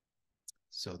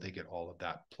 So they get all of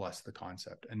that plus the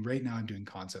concept. And right now I'm doing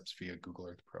concepts via Google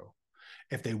Earth Pro.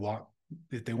 If they want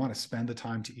to spend the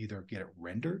time to either get it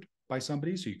rendered by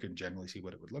somebody, so you can generally see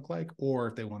what it would look like, or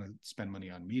if they want to spend money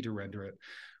on me to render it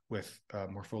with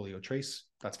Morpholio Trace,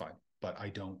 that's fine. But I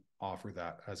don't offer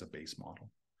that as a base model.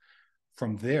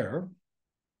 From there,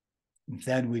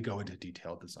 then we go into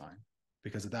detailed design,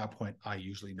 because at that point, I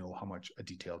usually know how much a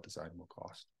detailed design will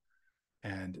cost.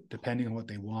 And depending on what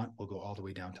they want, we'll go all the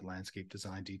way down to landscape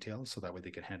design details, so that way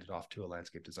they can hand it off to a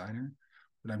landscape designer.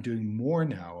 What I'm doing more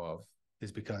now of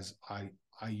is, because I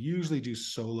usually do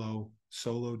solo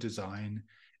design,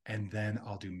 and then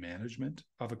I'll do management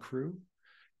of a crew,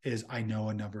 is I know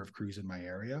a number of crews in my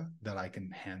area that I can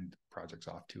hand projects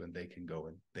off to, and they can go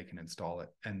and they can install it.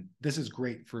 And this is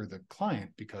great for the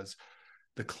client, because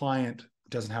the client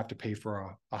doesn't have to pay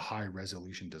for a high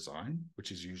resolution design,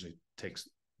 which is usually takes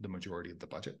the majority of the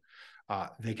budget.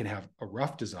 They can have a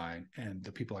rough design, and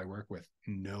the people I work with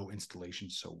know installation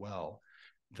so well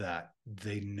that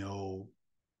they know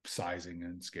sizing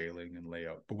and scaling and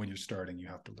layout. But when you're starting, you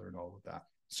have to learn all of that.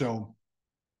 So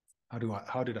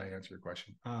how did I answer your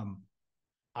question?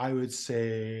 I would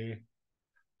say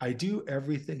I do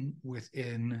everything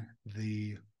within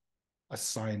the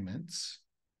assignments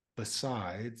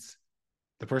besides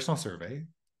the personal survey,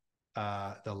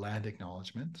 the land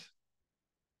acknowledgement,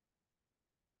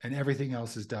 and everything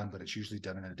else is done, but it's usually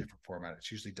done in a different format.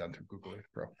 It's usually done through Google Earth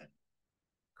Pro.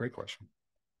 Great question.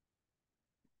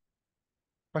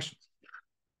 Questions?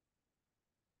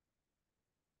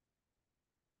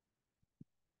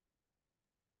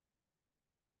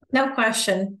 No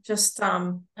question. Just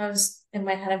I was in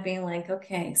my head of being like,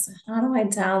 okay, so how do I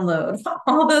download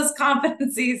all those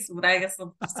competencies? But I guess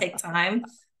it'll just take time.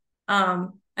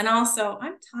 And also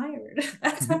I'm tired.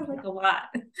 That sounds like a lot.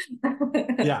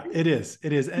 Yeah, it is.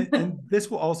 It is. And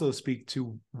this will also speak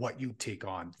to what you take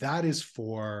on. That is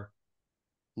for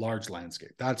large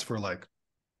landscape. That's for like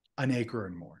an acre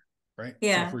and more, right?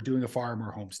 Yeah. So if we're doing a farm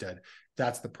or homestead,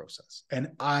 that's the process.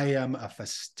 And I am a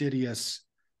fastidious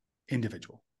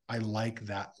individual. I like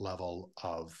that level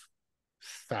of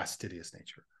fastidious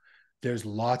nature. There's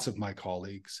lots of my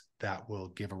colleagues that will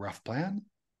give a rough plan,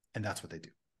 and that's what they do.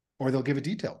 Or they'll give a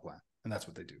detailed plan, and that's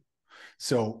what they do.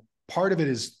 So part of it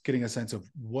is getting a sense of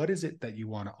what is it that you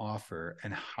want to offer,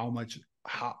 and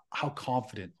how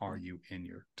confident are you in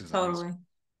your designs? Totally.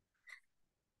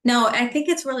 No, I think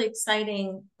it's really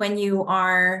exciting when you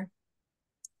are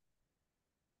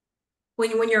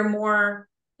when you're more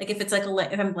like, if it's like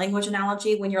if a language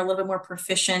analogy, when you're a little bit more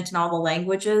proficient in all the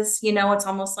languages, you know, it's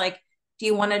almost like, do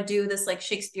you want to do this like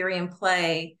Shakespearean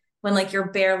play when like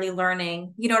you're barely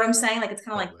learning? You know what I'm saying? Like it's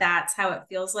kind of like that's how it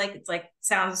feels like. It's like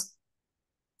sounds,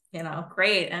 you know,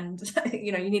 great. And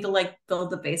you know, you need to like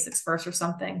build the basics first or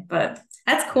something. But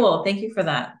that's cool. Thank you for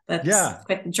that. That's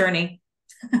quite the journey.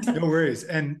 No worries.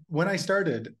 And when I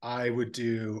started, I would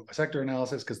do a sector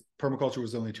analysis because permaculture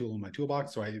was the only tool in my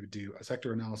toolbox. So I would do a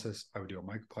sector analysis. I would do a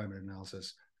microclimate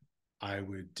analysis. I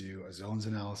would do a zones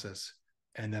analysis.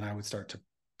 And then I would start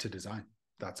to design.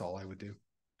 That's all I would do.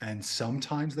 And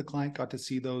sometimes the client got to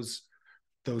see those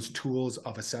tools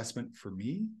of assessment for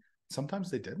me. Sometimes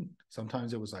they didn't.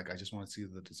 Sometimes it was like, I just want to see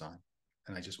the design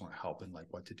and I just want help in like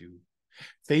what to do.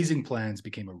 Phasing plans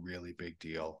became a really big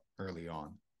deal early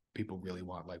on. People really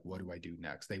want like, what do I do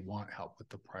next? They want help with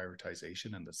the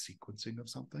prioritization and the sequencing of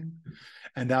something.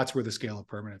 And that's where the scale of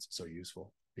permanence is so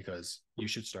useful, because you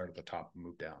should start at the top and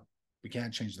move down. We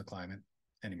can't change the climate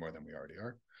any more than we already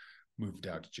are. Move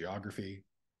down to geography.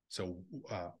 So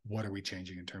what are we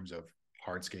changing in terms of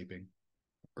hardscaping,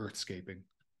 earthscaping?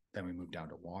 Then we move down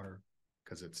to water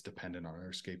because it's dependent on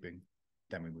earthscaping.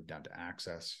 Then we move down to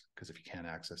access, because if you can't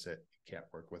access it, you can't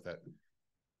work with it.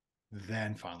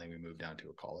 Then finally we move down to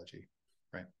ecology,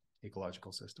 right?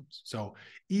 Ecological systems. So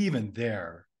even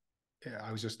there,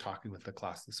 I was just talking with the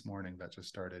class this morning that just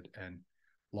started, and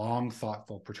long,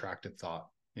 thoughtful, protracted thought,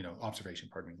 observation,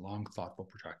 long, thoughtful,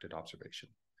 protracted observation.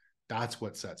 That's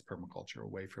what sets permaculture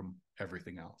away from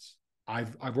everything else.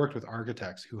 I've worked with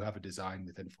architects who have a design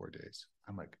within 4 days.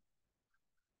 I'm like,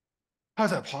 how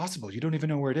is that possible? You don't even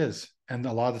know where it is. And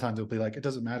a lot of the times they'll be like, it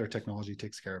doesn't matter. Technology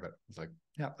takes care of it. It's like,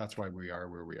 yeah, that's why we are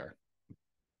where we are.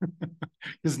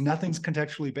 Because nothing's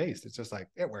contextually based. It's just like,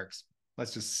 it works.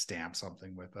 Let's just stamp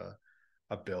something with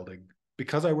a building.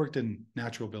 Because I worked in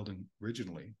natural building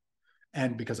originally,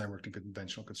 and because I worked in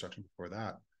conventional construction before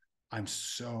that, I'm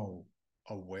so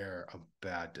aware of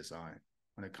bad design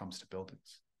when it comes to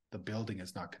buildings. The building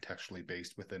is not contextually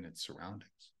based within its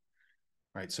surroundings,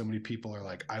 right? So many people are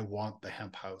like, I want the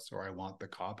hemp house or I want the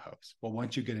cob house. Well,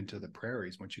 once you get into the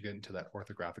prairies, once you get into that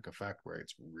orthographic effect where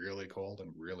it's really cold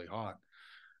and really hot,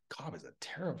 cob is a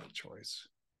terrible choice.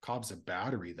 Cob's a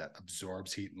battery that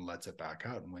absorbs heat and lets it back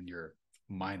out. And when you're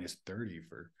minus 30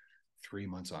 for 3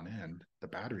 months on end, the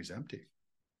battery's empty.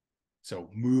 So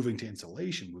moving to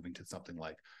insulation, moving to something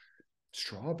like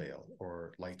straw bale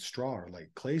or light straw or light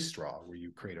clay straw, where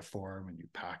you create a form and you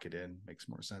pack it in, makes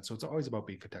more sense. So it's always about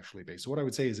being contextually based. So what I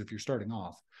would say is, if you're starting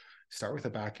off, start with a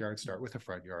backyard, start with a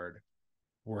front yard,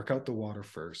 work out the water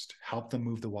first, help them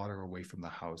move the water away from the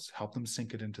house, help them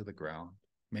sink it into the ground,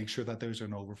 make sure that there's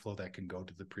an overflow that can go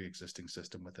to the pre-existing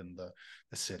system within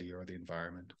the city or the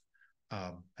environment.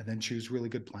 And then choose really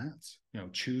good plants,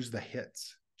 choose the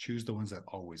hits, choose the ones that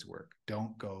always work.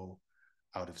 Don't go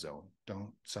out of zone.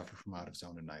 Don't suffer from out of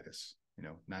zone-itis.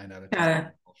 9 out of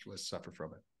 10 culturalists suffer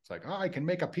from it. It's like, I can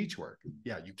make a peach work.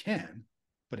 Yeah, you can,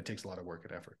 but it takes a lot of work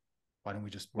and effort. Why don't we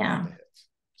just work with the hits?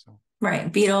 So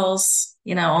right, Beatles,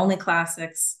 only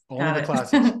classics. Only the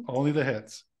classics, only the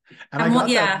hits. And I got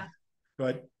that. Go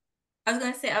ahead.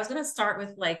 I was gonna start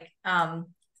with like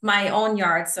my own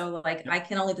yard. So like I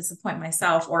can only disappoint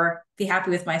myself or be happy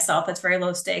with myself. That's very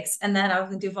low stakes. And then I was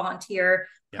gonna do volunteer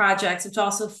projects, which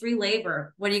also free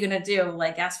labor. What are you gonna do?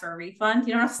 Like ask for a refund?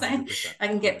 You know what I'm saying? I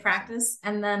can get 100%. Practice.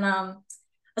 And then I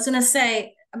was gonna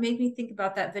say, it made me think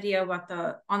about that video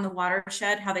about on the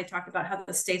watershed, how they talked about how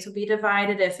the states would be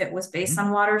divided if it was based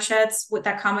on watersheds. With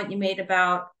that comment you made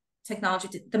about technology,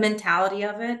 the mentality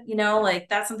of it, like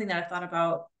that's something that I've thought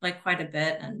about like quite a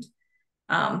bit. And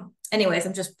anyways,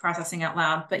 I'm just processing out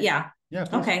loud, but yeah.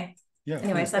 Okay. Yeah.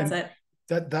 Anyways, that's it.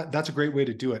 That's a great way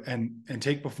to do it. And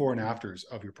take before and afters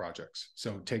of your projects.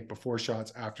 So take before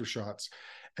shots, after shots.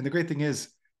 And the great thing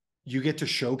is you get to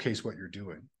showcase what you're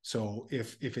doing. So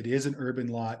if it is an urban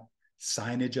lot,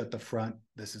 signage at the front,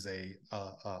 this is a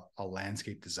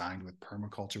landscape designed with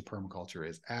permaculture. Permaculture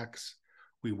is X.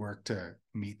 We work to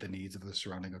meet the needs of the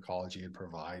surrounding ecology and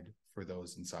provide for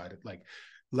those inside it. Like,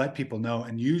 let people know.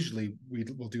 And usually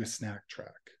we'll do a snack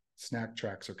track. Snack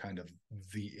tracks are kind of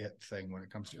the it thing when it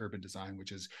comes to urban design,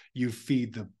 which is you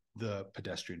feed the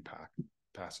pedestrian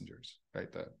passengers,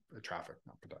 right? The traffic,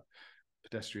 not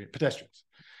pedestrians.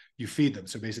 You feed them.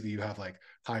 So basically you have like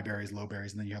high berries, low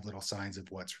berries, and then you have little signs of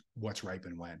what's ripe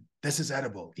and when. This is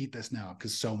edible, eat this now.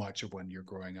 Because so much of when you're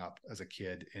growing up as a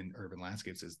kid in urban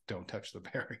landscapes is don't touch the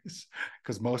berries,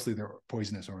 because mostly they're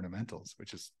poisonous ornamentals,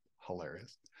 which is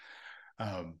hilarious.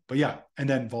 But yeah, and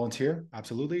then volunteer,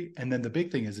 absolutely. And then the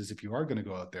big thing is if you are going to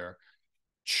go out there,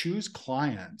 choose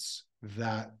clients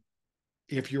that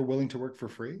if you're willing to work for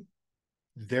free,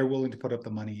 they're willing to put up the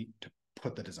money to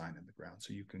put the design in the ground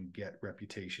so you can get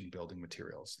reputation building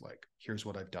materials. Like, here's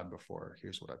what I've done before,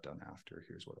 here's what I've done after,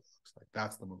 here's what it looks like.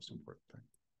 That's the most important thing.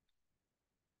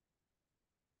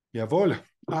 Jawohl.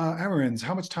 Amarins,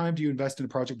 how much time do you invest in a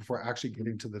project before actually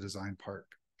getting to the design part?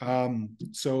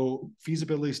 So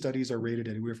feasibility studies are rated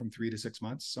anywhere from 3 to 6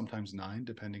 months, sometimes 9,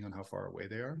 depending on how far away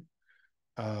they are.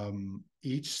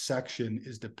 Each section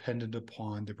is dependent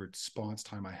upon the response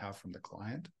time I have from the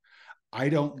client. I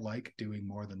don't like doing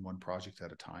more than one project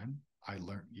at a time. I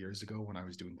learned years ago when I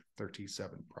was doing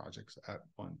 37 projects at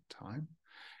one time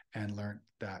and learned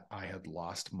that I had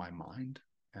lost my mind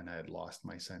and I had lost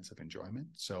my sense of enjoyment.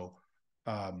 So,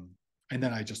 and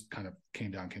then I just kind of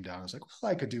came down. I was like, well,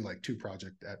 I could do like 2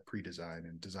 projects at pre-design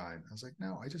and design. I was like,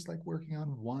 no, I just like working on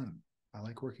one. I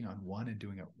like working on one and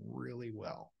doing it really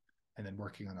well, and then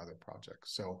working on other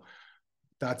projects. So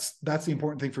that's the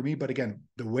important thing for me. But again,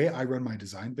 the way I run my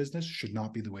design business should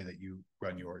not be the way that you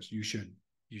run yours. You should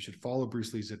follow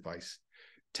Bruce Lee's advice.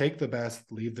 Take the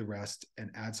best, leave the rest,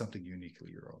 and add something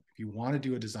uniquely your own. If you want to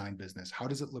do a design business, how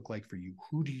does it look like for you?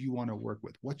 Who do you want to work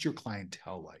with? What's your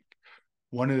clientele like?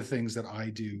 One of the things that I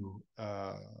do,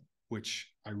 which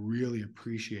I really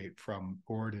appreciate from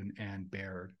Gordon and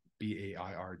Baird,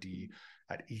 Baird,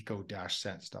 at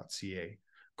eco-sense.ca.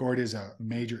 Gord is a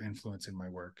major influence in my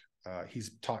work.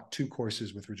 He's taught 2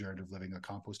 courses with regenerative living, a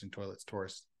composting toilets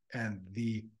course, and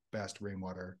the best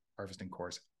rainwater harvesting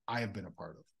course I have been a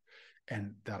part of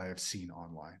and that I have seen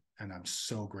online. And I'm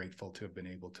so grateful to have been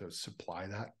able to supply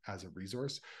that as a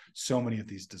resource. So many of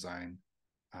these design,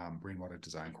 rainwater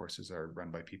design courses are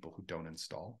run by people who don't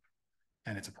install,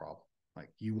 and it's a problem.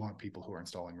 Like, you want people who are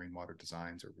installing rainwater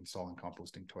designs or installing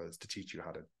composting toilets to teach you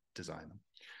how to design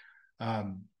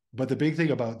them. But the big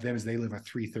thing about them is they live a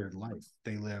 3/3 life.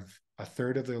 They live a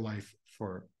third of their life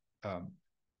for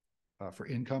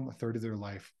income, a third of their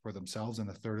life for themselves, and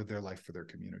a third of their life for their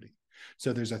community.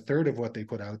 So there's a third of what they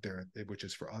put out there, which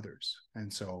is for others.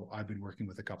 And so I've been working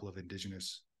with a couple of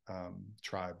indigenous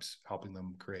tribes, helping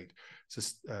them create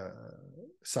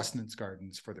sustenance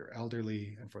gardens for their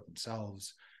elderly and for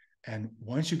themselves. And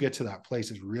once you get to that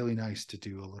place, it's really nice to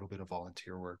do a little bit of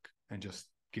volunteer work and just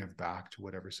give back to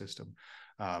whatever system.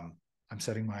 I'm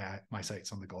setting my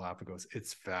sights on the Galapagos.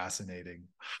 It's fascinating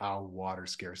how water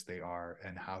scarce they are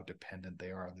and how dependent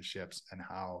they are on the ships, and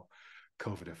how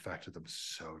COVID affected them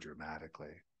so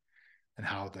dramatically, and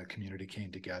how the community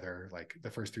came together. Like,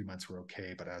 the first 3 months were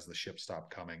okay, but as the ships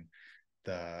stopped coming,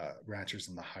 the ranchers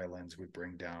in the highlands would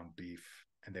bring down beef,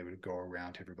 and they would go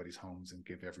around to everybody's homes and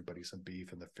give everybody some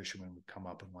beef, and the fishermen would come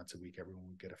up, and once a week everyone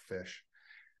would get a fish.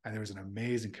 And there was an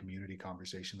amazing community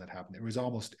conversation that happened. It was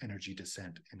almost energy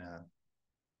descent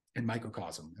in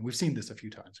microcosm. And we've seen this a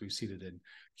few times. We've seen it in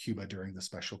Cuba during the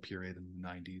special period in the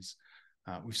 90s.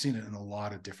 We've seen it in a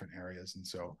lot of different areas. And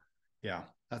so, yeah,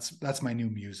 that's my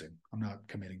new musing. I'm not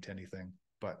committing to anything,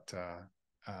 but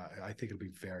I think it'll be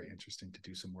very interesting to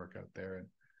do some work out there. And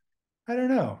I don't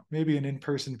know, maybe an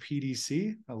in-person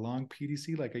PDC, a long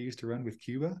PDC like I used to run with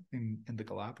Cuba in the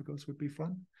Galapagos would be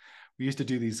fun. We used to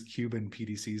do these Cuban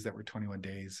PDCs that were 21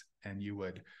 days, and you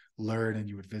would learn and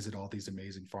you would visit all these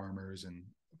amazing farmers and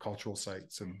cultural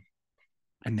sites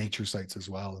and nature sites as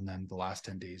well. And then the last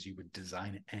 10 days you would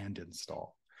design and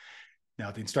install. Now,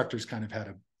 the instructors kind of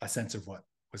had a sense of what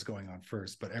was going on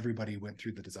first, but everybody went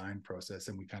through the design process,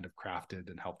 and we kind of crafted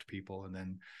and helped people. And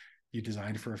then you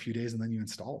designed for a few days, and then you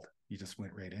installed. You just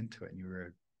went right into it, and you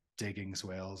were digging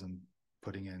swales and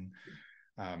putting in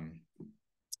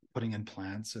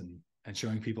plants and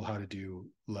showing people how to do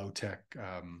low-tech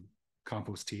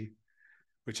compost tea,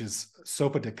 which is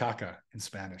sopa de caca in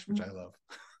Spanish, which I love.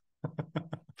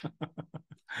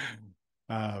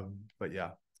 But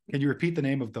yeah, can you repeat the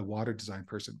name of the water design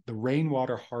person? The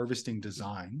rainwater harvesting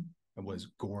design was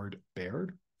Gord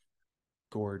Baird.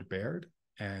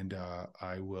 And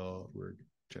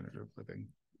regenerative living.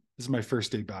 This is my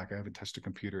first day back. I haven't touched a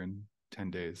computer in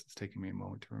 10 days. It's taking me a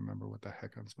moment to remember what the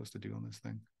heck I'm supposed to do on this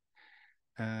thing.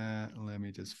 Let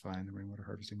me just find the rainwater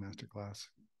harvesting masterclass.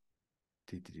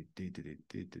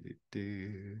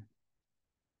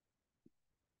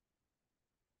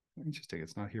 Interesting.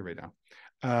 It's not here right now.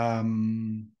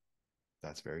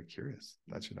 That's very curious.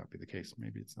 That should not be the case.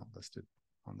 Maybe it's not listed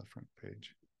on the front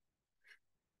page.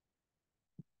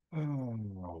 Oh,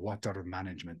 water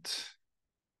management.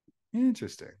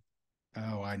 Interesting.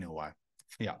 Oh, I know why.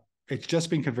 Yeah, it's just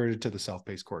been converted to the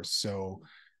self-paced course. So,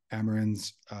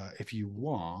 Amarins, if you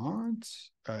want,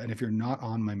 and if you're not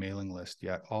on my mailing list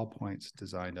yet,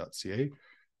 allpointsdesign.ca,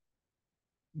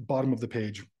 bottom of the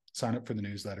page, sign up for the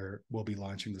newsletter. We'll be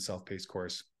launching the self-paced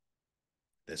course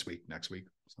this week, next week,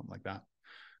 something like that.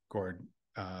 Gord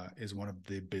is one of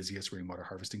the busiest rainwater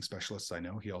harvesting specialists I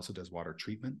know. He also does water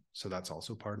treatment. So that's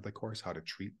also part of the course, how to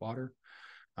treat water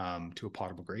to a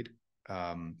potable grade.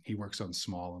 He works on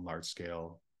small and large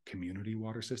scale community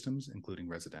water systems, including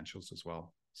residentials as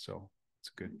well. So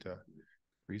it's a good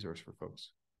resource for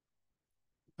folks.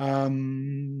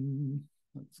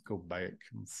 Let's go back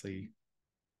and see.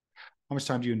 How much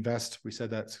time do you invest? We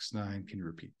said that 6-9. Can you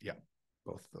repeat? Yeah,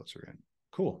 both of those are in.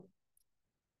 Cool.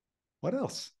 What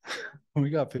else? We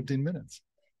got 15 minutes.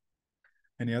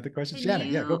 Any other questions? Janet,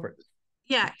 yeah, go for it.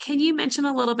 Yeah, can you mention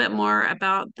a little bit more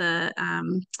about the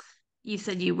you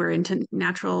said you were into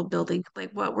natural building.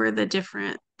 Like, what were the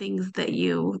different things that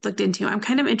you looked into? I'm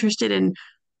kind of interested in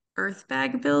earth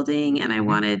bag building, and I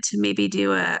wanted to maybe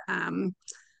do a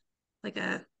like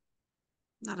a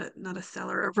not a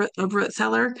cellar, a root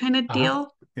cellar kind of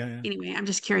deal. Yeah. Anyway, I'm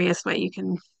just curious what you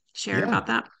can share about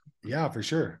that. Yeah, for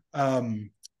sure.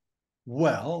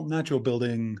 Well, natural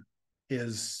building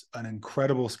is an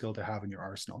incredible skill to have in your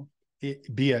arsenal,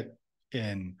 be it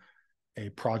in a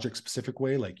project specific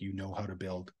way, like you know how to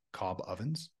build cob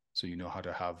ovens, so you know how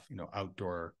to have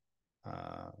outdoor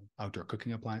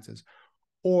cooking appliances,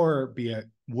 or be it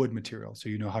wood material, so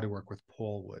you know how to work with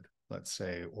pole wood, let's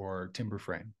say, or timber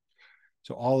frame.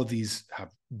 So all of these have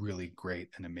really great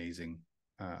and amazing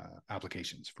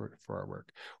applications for our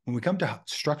work. When we come to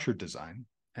structured design,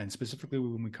 and specifically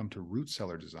when we come to root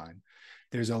cellar design,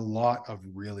 there's a lot of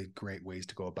really great ways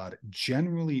to go about it.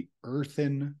 Generally,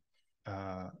 earthen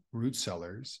root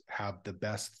cellars have the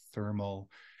best thermal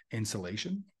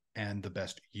insulation and the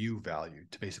best U value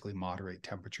to basically moderate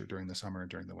temperature during the summer and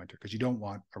during the winter, because you don't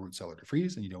want a root cellar to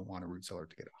freeze and you don't want a root cellar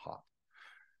to get hot.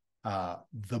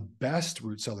 The best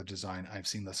root cellar design I've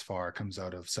seen thus far comes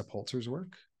out of Sepholzer's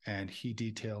work, and he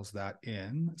details that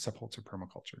in Sepholzer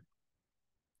Permaculture.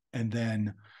 And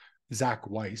then Zach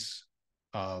Weiss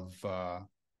of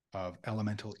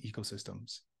Elemental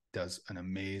Ecosystems does an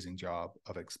amazing job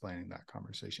of explaining that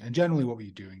conversation. And generally what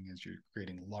we're doing is you're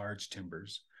creating large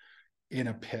timbers in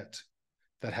a pit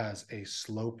that has a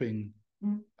sloping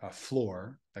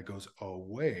floor that goes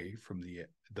away from the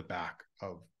back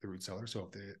of the root cellar. So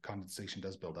if the condensation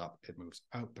does build up, it moves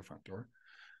out the front door.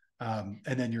 And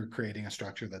then you're creating a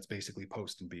structure that's basically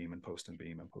post and beam and post and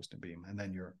beam and post and beam. And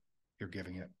then you're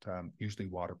giving it usually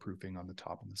waterproofing on the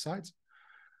top and the sides.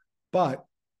 But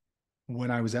when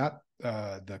I was at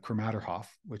the Krematerhof,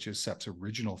 which is Sepp's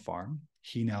original farm,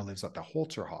 he now lives at the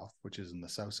Holzerhof, which is in the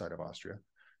south side of Austria.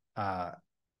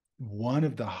 One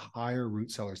of the higher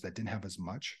root cellars that didn't have as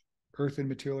much earthen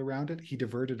material around it, he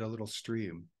diverted a little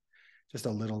stream, just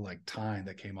a little like tine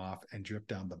that came off and dripped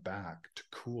down the back to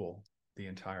cool the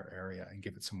entire area and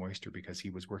give it some moisture, because he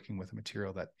was working with a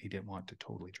material that he didn't want to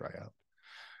totally dry out.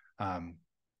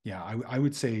 I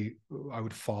would say I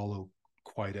would follow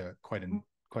quite a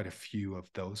few of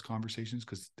those conversations,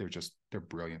 because they're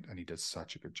brilliant, and he does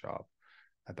such a good job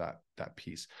at that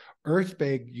piece. Earth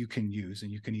bag you can use,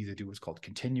 and you can either do what's called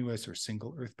continuous or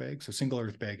single earth bag. So single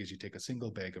earth bag is you take a single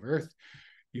bag of earth,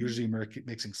 usually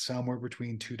mixing somewhere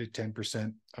between 2 to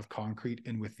 10% of concrete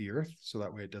in with the earth, so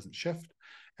that way it doesn't shift.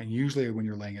 And usually when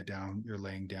you're laying it down, you're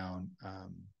laying down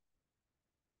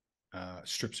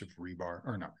strips of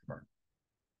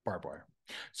barbed wire,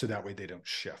 so that way they don't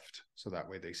shift, so that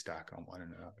way they stack on one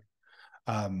another.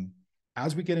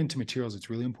 As we get into materials, it's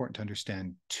really important to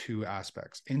understand two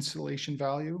aspects: insulation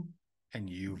value and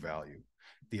U value,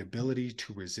 the ability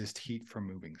to resist heat from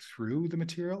moving through the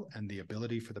material and the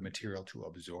ability for the material to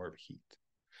absorb heat.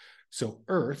 So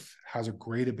earth has a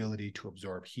great ability to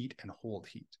absorb heat and hold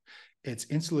heat. Its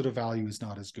insulative value is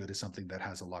not as good as something that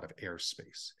has a lot of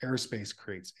airspace. Airspace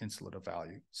creates insulative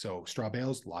value. So straw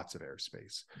bales, lots of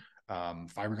airspace.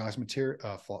 Fiberglass material,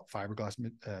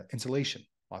 insulation,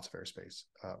 lots of airspace.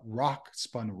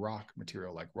 Spun rock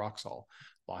material like Roxol,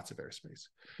 lots of airspace.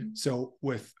 So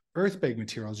with earth bag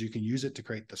materials, you can use it to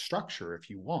create the structure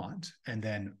if you want, and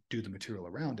then do the material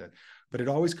around it. But it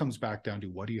always comes back down to,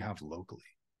 what do you have locally?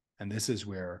 And this is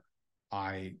where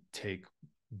I take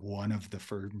one of the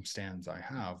firm stands I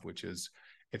have, which is,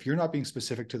 if you're not being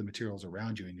specific to the materials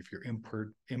around you, and if you're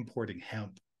importing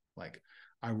hemp, like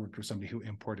I worked with somebody who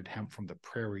imported hemp from the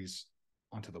prairies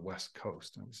onto the West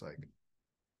Coast. And I was like,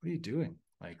 what are you doing?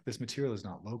 Like, this material is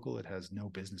not local. It has no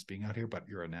business being out here, but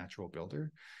you're a natural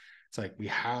builder. It's like, we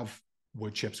have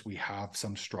wood chips, we have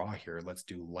some straw here. Let's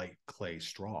do light clay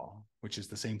straw, which is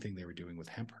the same thing they were doing with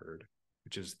hemp hurd,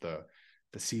 which is the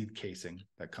seed casing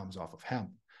that comes off of hemp.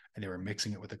 And they were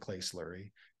mixing it with a clay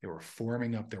slurry. They were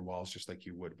forming up their walls just like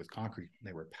you would with concrete. And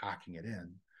they were packing it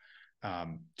in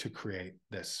to create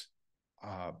this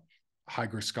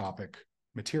hygroscopic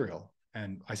material.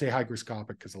 And I say hygroscopic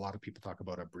because a lot of people talk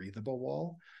about a breathable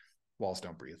wall. Walls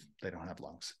don't breathe. They don't have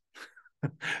lungs.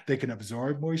 They can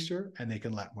absorb moisture and they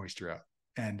can let moisture out.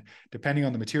 And depending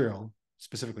on the material,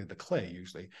 specifically the clay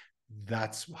usually,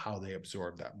 that's how they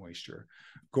absorb that moisture.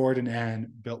 Gord and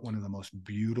Ann built one of the most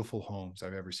beautiful homes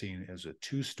I've ever seen. It was a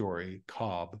 2-story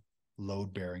cob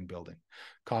load-bearing building.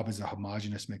 Cob is a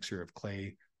homogeneous mixture of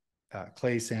clay,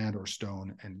 sand or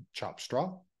stone, and chopped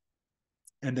straw.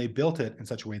 And they built it in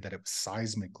such a way that it was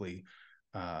seismically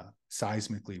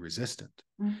resistant.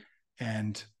 Mm.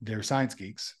 And they're science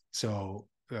geeks. So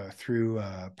through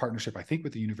a partnership, I think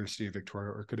with the University of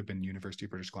Victoria, or it could have been University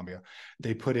of British Columbia,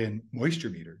 they put in moisture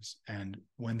meters. And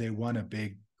when they won a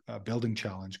big building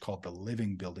challenge called the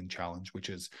Living Building Challenge, which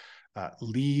is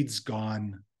LEED's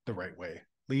gone the right way.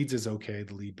 LEED's is okay,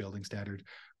 the LEED building standard,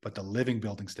 but the Living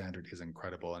Building Standard is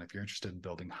incredible. And if you're interested in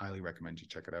building, highly recommend you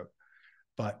check it out.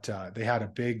 But they had a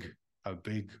big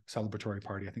celebratory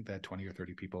party. I think they had 20 or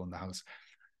 30 people in the house.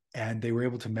 And they were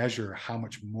able to measure how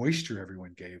much moisture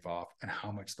everyone gave off and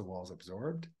how much the walls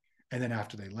absorbed. And then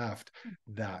after they left,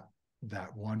 that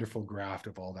wonderful graph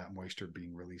of all that moisture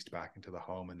being released back into the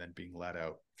home and then being let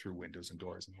out through windows and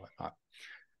doors and whatnot.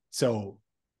 So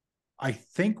I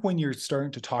think when you're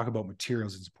starting to talk about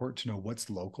materials, it's important to know what's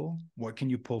local. What can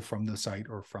you pull from the site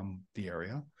or from the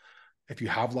area? If you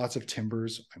have lots of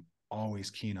timbers, I'm always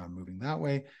keen on moving that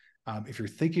way. If you're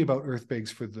thinking about earth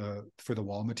bags for the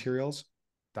wall materials,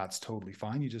 that's totally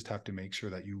fine. You just have to make sure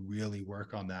that you really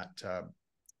work on that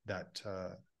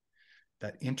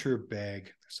interbag.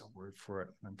 There's a word for it.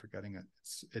 I'm forgetting it.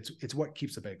 It's what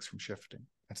keeps the bags from shifting.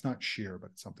 It's not shear,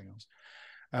 but it's something else.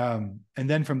 And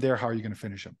then from there, how are you going to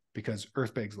finish them? Because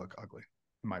earth bags look ugly,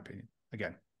 in my opinion.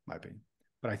 Again, my opinion.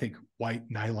 But I think white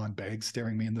nylon bags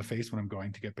staring me in the face when I'm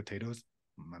going to get potatoes,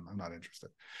 I'm not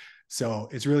interested. So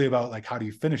it's really about like, how do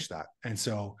you finish that? And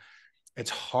so it's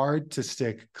hard to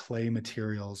stick clay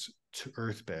materials to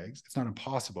earth bags. It's not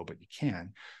impossible, but you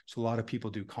can. So a lot of people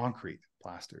do concrete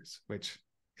plasters, which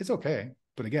is okay.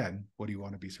 But again, what do you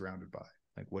want to be surrounded by?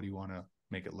 Like, what do you want to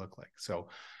make it look like? So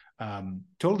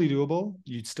totally doable.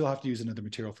 You'd still have to use another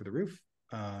material for the roof.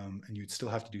 And you'd still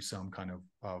have to do some kind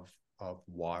of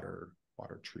water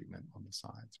treatment on the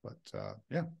sides. But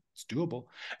yeah, it's doable.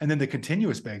 And then the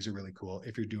continuous bags are really cool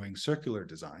if you're doing circular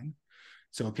design.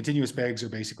 So continuous bags are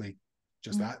basically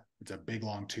just that. It's a big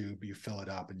long tube, you fill it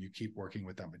up and you keep working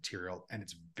with that material, and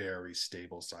it's very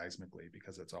stable seismically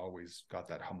because it's always got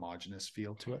that homogeneous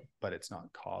feel to it, but it's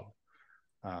not cob.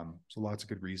 So lots of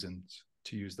good reasons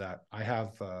to use that. I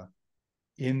have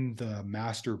in the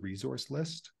master resource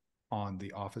list on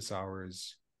the office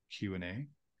hours Q&A,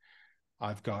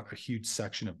 I've got a huge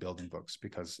section of building books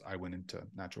because I went into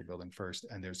natural building first,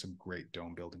 and there's some great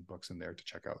dome building books in there to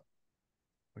check out,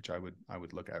 which I would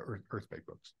look at, earth-based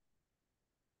books.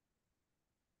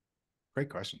 Great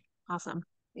question. Awesome.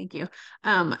 Thank you.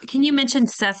 Can you mention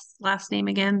Seth's last name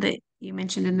again that you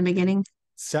mentioned in the beginning?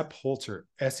 Sepp Holzer,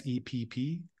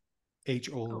 SEPP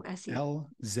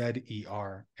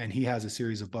HOLZER. And he has a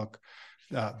series of books.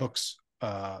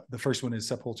 The first one is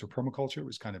Sepp Holzer Permaculture. It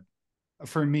was kind of,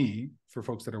 for me, for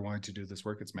folks that are wanting to do this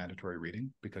work, it's mandatory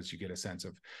reading because you get a sense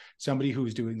of somebody who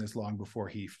was doing this long before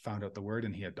he found out the word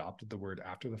and he adopted the word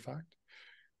after the fact.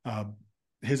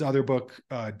 His other book,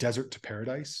 Desert to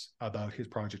Paradise, about his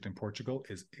project in Portugal,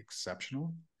 is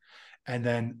exceptional. And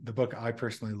then the book I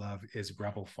personally love is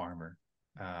Rebel Farmer.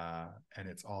 And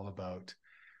it's all about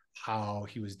how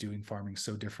he was doing farming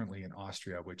so differently in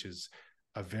Austria, which is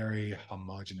a very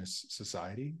homogenous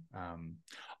society.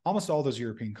 Almost all those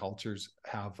European cultures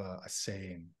have a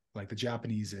saying, like the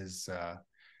Japanese is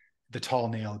the tall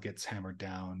nail gets hammered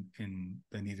down. In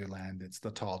the Netherlands, it's the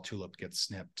tall tulip gets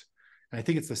snipped. And I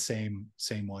think it's the same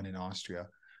one in Austria.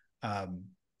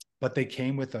 But they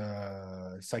came with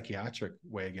a psychiatric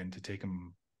wagon to take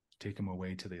him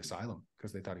away to the asylum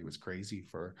because they thought he was crazy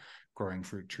for growing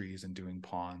fruit trees and doing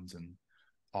ponds and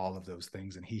all of those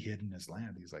things. And he hid in his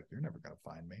land. He's like, you're never going to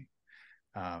find me.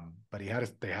 But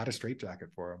they had a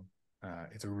straitjacket for him.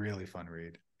 It's a really fun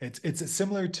read. It's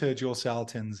similar to Joel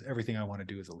Salatin's Everything I Want to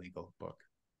Do is Illegal book,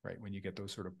 right? When you get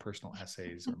those sort of personal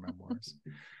essays or memoirs.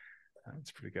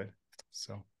 It's pretty good.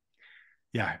 So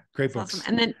yeah, great books. Awesome.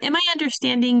 And then am I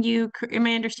understanding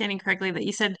correctly that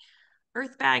you said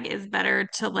earth bag is better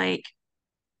to like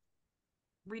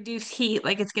reduce heat,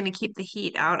 like it's going to keep the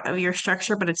heat out of your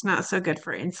structure, but it's not so good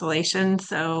for insulation.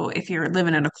 So if you're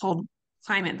living in a cold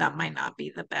climate, that might not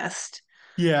be the best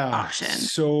option.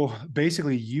 So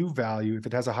basically U value, if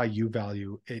it has a high U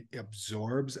value, it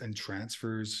absorbs and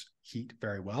transfers heat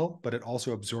very well, but it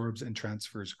also absorbs and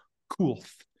transfers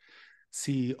coolth.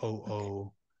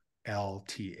 COO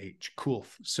LTH,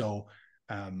 coolth. So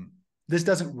this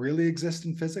doesn't really exist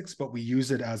in physics, but we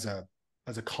use it as a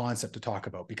concept to talk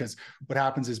about, because what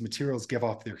happens is materials give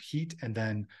off their heat and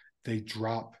then they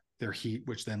drop their heat,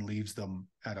 which then leaves them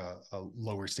at a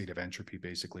lower state of entropy,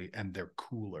 basically, and they're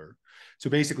cooler. So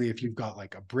basically, if you've got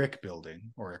like a brick building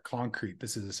or a concrete,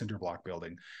 this is a cinder block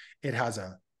building, it has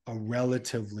a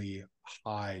relatively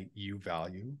high U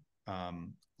value,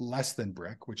 less than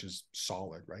brick, which is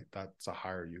solid, right? That's a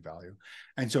higher U value.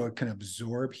 And so it can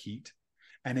absorb heat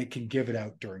and it can give it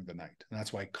out during the night. And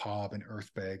that's why cob and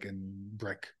earthbag and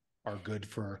brick are good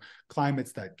for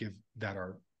climates that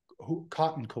are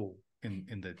hot and cold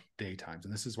in the daytimes.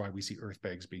 And this is why we see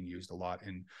earthbags being used a lot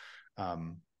in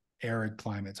arid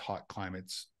climates, hot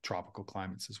climates, tropical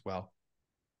climates as well.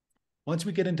 Once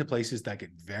we get into places that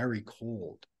get very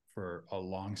cold for a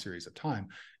long series of time,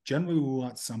 generally we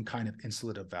want some kind of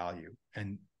insulative value.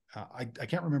 And I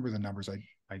can't remember the numbers.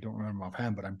 I don't remember them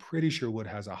offhand, but I'm pretty sure wood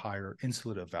has a higher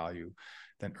insulative value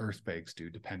than earthbags do,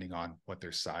 depending on what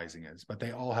their sizing is. But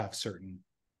they all have certain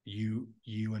U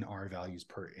and R values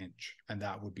per inch, and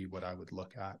that would be what I would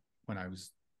look at when I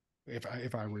was,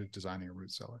 if I were designing a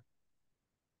root cellar.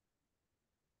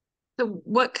 So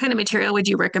what kind of material would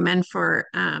you recommend for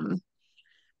an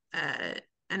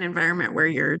environment where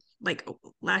you're like,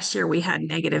 last year we had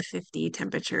 -50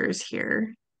 temperatures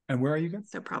here? And where are you guys?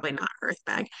 So probably not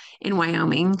earthbag. In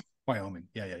Wyoming. Wyoming,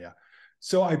 yeah.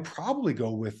 So I'd probably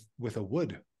go with a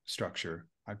wood structure.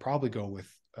 I'd probably go with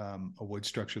a wood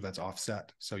structure that's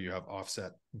offset. So you have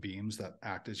offset beams that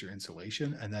act as your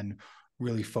insulation, and then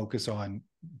really focus on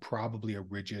probably a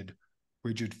rigid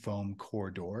foam core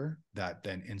door that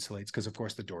then insulates, because of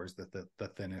course the door is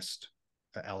the thinnest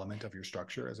element of your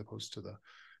structure as opposed to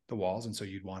the walls, and so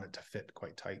you'd want it to fit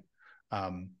quite tight.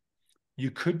 You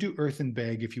could do earth and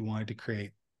bag if you wanted to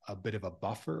create a bit of a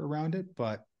buffer around it,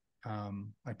 but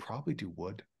I'd probably do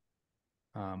wood.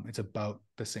 It's about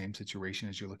the same situation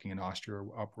as you're looking in Austria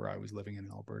or up where I was living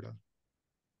in Alberta.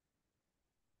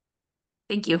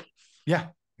 Thank you. Yeah,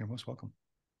 you're most welcome.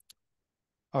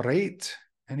 All right.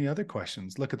 Any other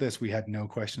questions? Look at this. We had no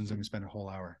questions and we spent a whole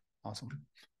hour. Awesome.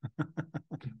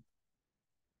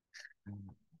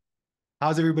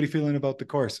 How's everybody feeling about the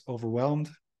course? Overwhelmed?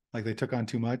 Like they took on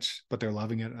too much, but they're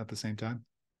loving it at the same time?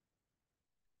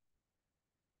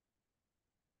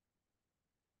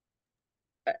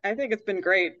 I think it's been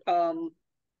great.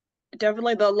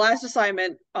 Definitely the last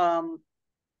assignment,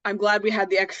 I'm glad we had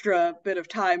the extra bit of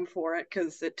time for it,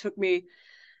 because it took me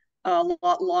a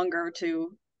lot longer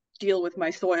to deal with my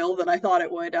soil than I thought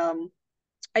it would.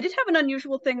 I did have an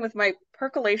unusual thing with my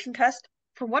percolation test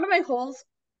for one of my holes,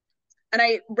 and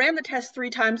I ran the test 3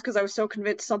 times because I was so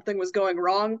convinced something was going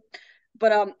wrong.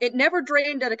 But it never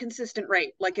drained at a consistent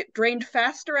rate. Like it drained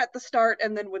faster at the start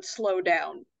and then would slow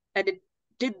down. And it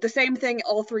did the same thing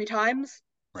all 3 times.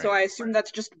 Right. So I assume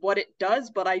that's just what it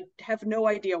does, but I have no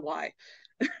idea why.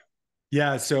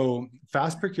 Yeah, so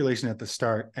fast percolation at the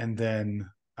start and then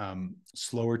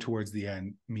slower towards the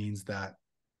end means that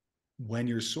when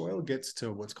your soil gets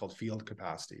to what's called field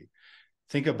capacity,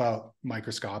 think about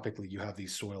microscopically, you have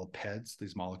these soil PEDs,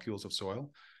 these molecules of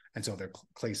soil. And so they're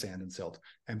clay, sand, and silt.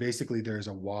 And basically there's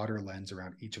a water lens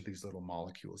around each of these little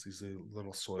molecules, these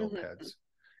little soil PEDs.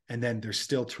 And then there's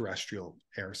still terrestrial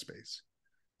airspace.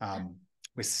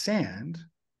 With sand,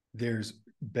 there's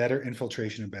better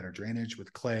infiltration and better drainage.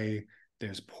 With clay,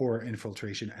 there's poor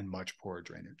infiltration and much poorer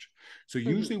drainage. So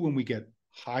usually when we get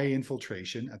high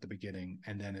infiltration at the beginning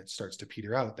and then it starts to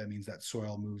peter out, that means that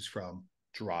soil moves from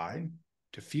dry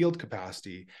to field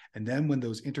capacity. And then when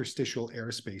those interstitial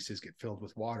air spaces get filled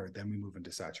with water, then we move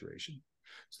into saturation.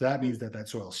 So that means that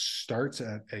soil starts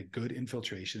at a good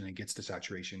infiltration and gets to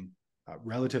saturation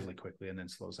relatively quickly and then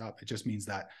slows up. It just means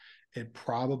that it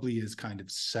probably is kind of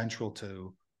central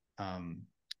to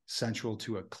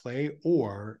a clay,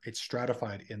 or it's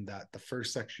stratified in that the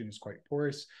first section is quite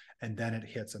porous and then it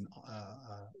hits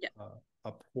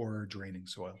a poorer draining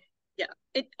soil. Yeah,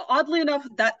 oddly enough,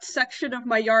 that section of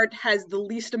my yard has the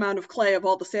least amount of clay of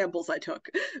all the samples I took,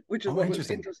 which is what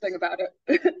was interesting about it.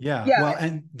 Yeah. Well,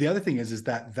 and the other thing is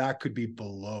that could be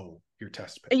below your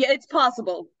test pit. Yeah, it's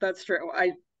possible. That's true.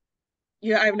 I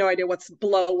have no idea what's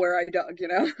below where I dug,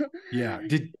 Yeah.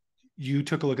 Did you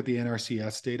took a look at the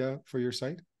NRCS data for your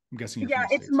site? I'm guessing. Yeah,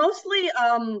 it's mostly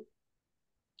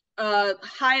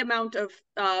high amount of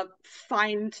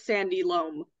fine sandy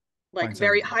loam, like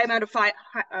very high amount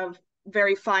of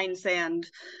very fine sand.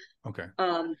 Okay.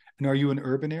 And are you an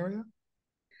urban area?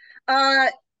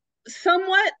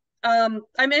 Somewhat.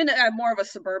 I'm in a more of a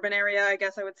suburban area, I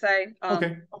guess I would say.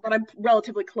 Okay. But I'm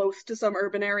relatively close to some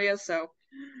urban areas, so.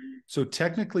 So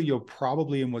technically, you're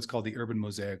probably in what's called the urban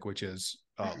mosaic, which is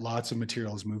lots of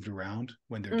materials moved around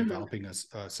when they're developing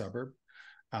a suburb.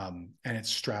 And it's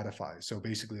stratified. So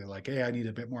basically like, hey, I need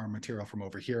a bit more material from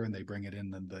over here, and they bring it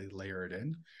in, then they layer it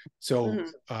in. So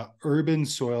urban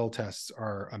soil tests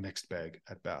are a mixed bag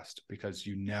at best, because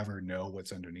you never know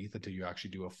what's underneath until you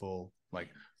actually do a full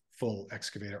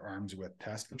excavator arms width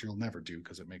test, which you'll never do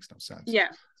because it makes no sense. Yeah.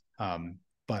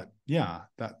 But yeah,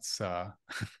 that's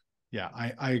yeah,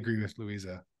 I agree with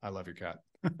Louisa. I love your cat.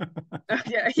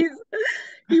 Yeah,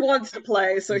 he wants to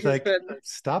play, so he's like, been.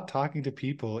 Stop talking to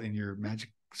people in your magic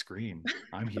screen.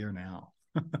 I'm here now.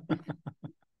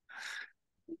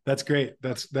 That's great.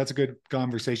 That's a good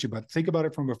conversation. But think about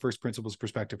it from a first principles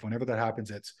perspective. Whenever that happens,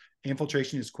 it's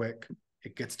infiltration is quick.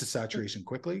 It gets to saturation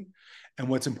quickly. And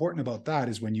what's important about that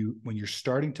is when you're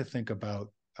starting to think about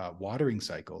watering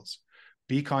cycles,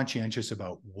 be conscientious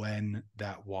about when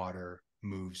that water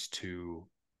moves to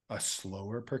a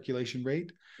slower percolation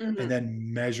rate, and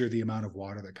then measure the amount of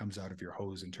water that comes out of your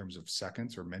hose in terms of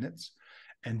seconds or minutes.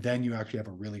 And then you actually have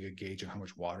a really good gauge on how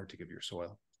much water to give your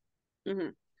soil.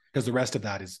 Because the rest of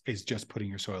that is just putting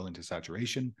your soil into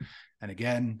saturation. And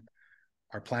again,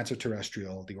 our plants are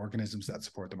terrestrial. The organisms that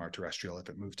support them are terrestrial. If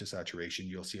it moves to saturation,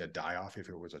 you'll see a die-off. If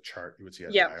it was a chart, you would see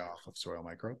a die-off of soil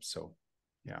microbes. So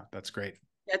yeah, that's great.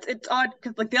 It's odd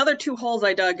because like the other two holes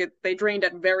I dug, they drained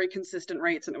at very consistent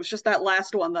rates, and it was just that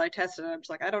last one that I tested, and I'm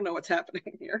just like, I don't know what's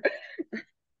happening here.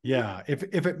 Yeah, if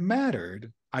it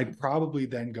mattered, I'd probably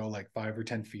then go like 5 or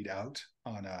 10 feet out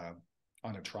on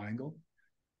a triangle,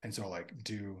 and so like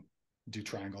do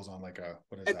triangles on like a,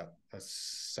 what is that, a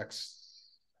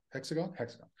hexagon,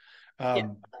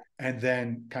 and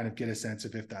then kind of get a sense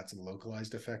of if that's a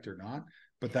localized effect or not.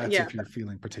 But that's if you're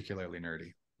feeling particularly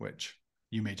nerdy, which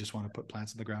you may just want to put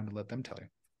plants in the ground and let them tell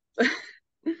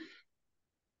you.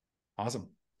 Awesome.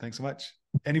 Thanks so much.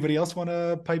 Anybody else want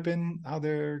to pipe in how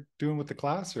they're doing with the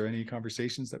class, or any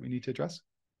conversations that we need to address?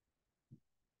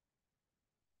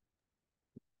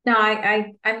 No,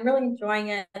 I'm really enjoying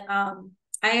it.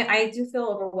 I do feel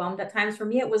overwhelmed at times. For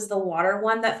me, it was the water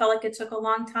one that felt like it took a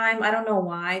long time. I don't know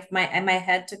why. My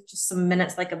head took just some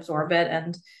minutes like absorb it.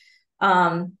 And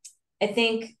I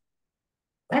think,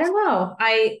 I don't know.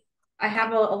 I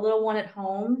have a little one at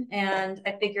home, and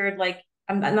I figured like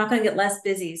I'm not going to get less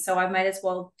busy, so I might as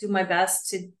well do my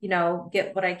best to,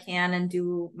 get what I can and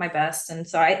do my best. And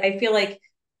so I feel like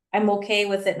I'm okay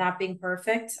with it not being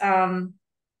perfect. I'm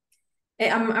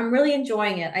really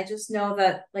enjoying it. I just know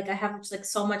that like I have like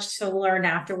so much to learn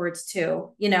afterwards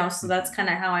too, so that's kind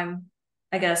of how I'm,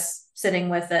 I guess, sitting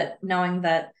with it, knowing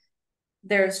that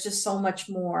there's just so much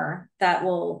more that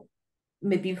will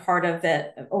maybe part of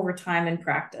it over time and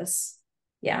practice.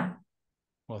 Yeah.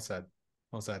 Well said.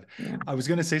 Well said. Yeah. I was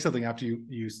going to say something after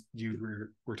you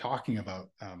were talking about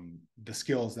the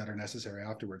skills that are necessary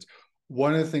afterwards.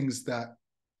 One of the things that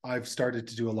I've started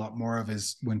to do a lot more of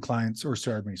is when clients, or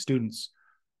sorry, my students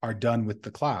are done with the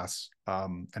class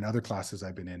and other classes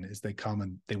I've been in, is they come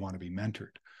and they want to be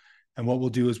mentored. And what we'll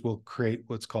do is we'll create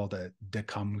what's called a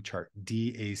DACUM chart,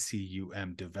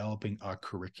 DACUM, developing a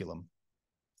curriculum.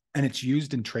 And it's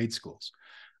used in trade schools.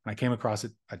 And I came across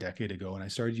it a decade ago, and I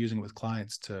started using it with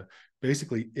clients to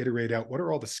basically iterate out what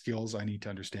are all the skills I need to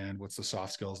understand, what's the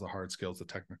soft skills, the hard skills, the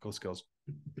technical skills.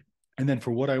 And then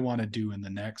for what I want to do in the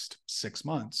next 6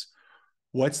 months,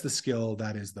 what's the skill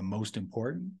that is the most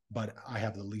important, but I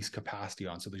have the least capacity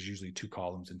on? So there's usually 2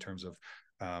 columns in terms of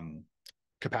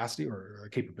capacity or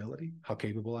capability. How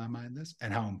capable am I in this?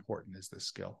 And how important is this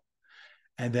skill?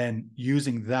 And then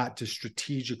using that to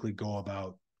strategically go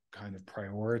about kind of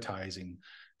prioritizing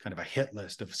kind of a hit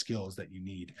list of skills that you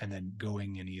need, and then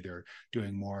going and either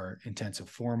doing more intensive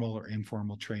formal or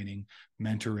informal training,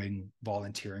 mentoring,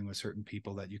 volunteering with certain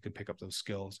people that you could pick up those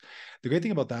skills. The great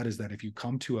thing about that is that if you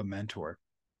come to a mentor,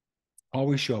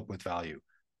 always show up with value.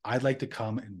 I'd like to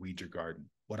come and weed your garden.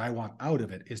 What I want out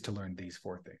of it is to learn these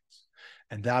 4 things.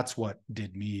 And that's what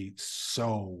did me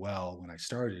so well when I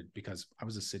started, because I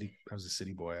was a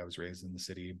city boy. I was raised in the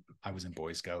city. I was in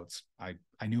Boy Scouts. I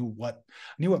knew what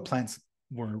plants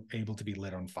were able to be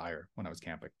lit on fire when I was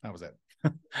camping. That was it.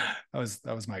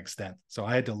 that was my extent. So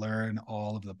I had to learn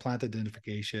all of the plant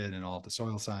identification and all of the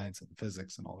soil science and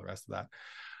physics and all the rest of that.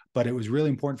 But it was really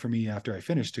important for me after I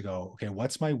finished to go, okay,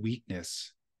 what's my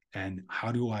weakness? And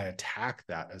how do I attack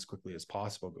that as quickly as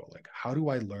possible? Go like, how do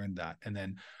I learn that? And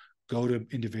then go to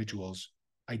individuals,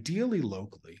 ideally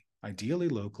locally,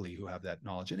 who have that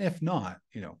knowledge. And if not,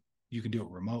 you can do it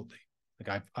remotely.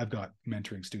 Like I've got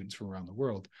mentoring students from around the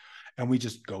world, and we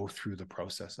just go through the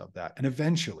process of that. And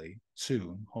eventually,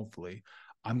 soon, hopefully,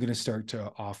 I'm going to start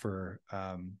to offer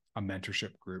a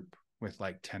mentorship group with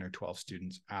like 10 or 12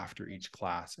 students after each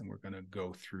class. And we're going to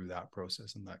go through that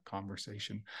process and that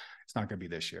conversation. It's not going to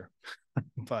be this year,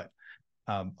 but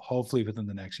hopefully within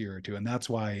the next year or two. And that's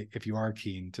why, if you are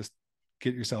keen, just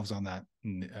get yourselves on that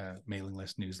mailing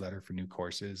list newsletter for new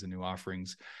courses and new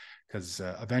offerings, because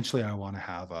eventually I want to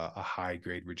have a high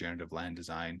grade regenerative land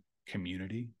design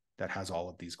community that has all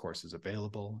of these courses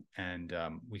available, and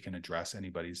we can address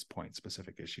anybody's point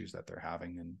specific issues that they're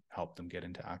having and help them get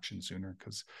into action sooner.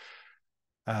 Because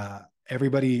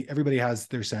everybody has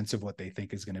their sense of what they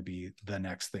think is going to be the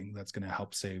next thing that's going to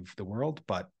help save the world.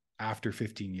 But after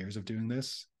 15 years of doing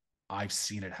this, I've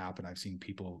seen it happen. I've seen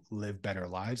people live better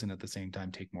lives and at the same time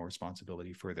take more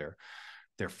responsibility for their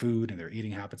food and their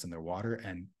eating habits and their water.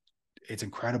 And it's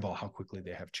incredible how quickly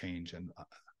they have changed and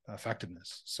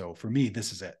effectiveness. So for me,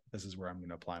 this is it. This is where I'm going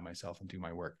to apply myself and do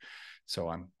my work. So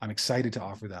I'm excited to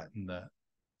offer that in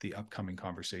the upcoming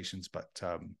conversations, but it's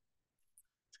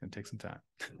going to take some time.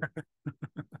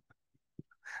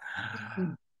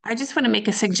 I just want to make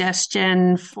a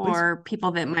suggestion for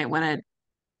people that might want to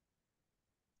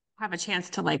have a chance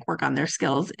to like work on their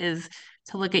skills, is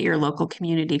to look at your local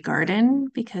community garden,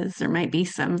 because there might be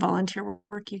some volunteer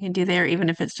work you can do there, even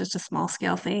if it's just a small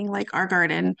scale thing. Like our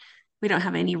garden, we don't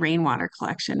have any rainwater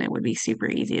collection. It would be super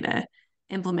easy to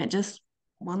implement just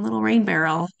one little rain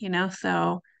barrel,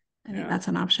 so I think that's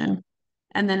an option.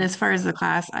 And then as far as the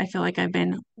class, I feel like I've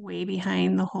been way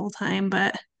behind the whole time,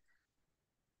 but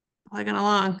plugging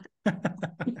along.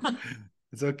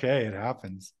 It's okay. It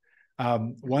happens.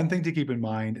 One thing to keep in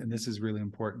mind, and this is really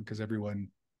important because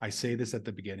I say this at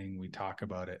the beginning, we talk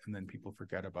about it and then people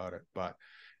forget about it, but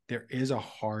there is a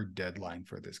hard deadline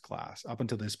for this class. Up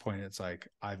until this point, it's like,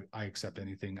 I accept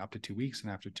anything up to 2 weeks. And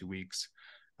after 2 weeks,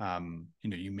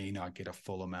 you may not get a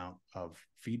full amount of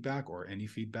feedback or any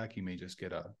feedback. You may just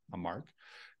get a mark.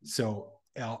 So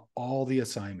all the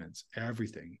assignments,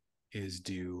 everything is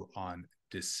due on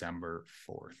December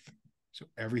 4th. So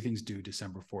everything's due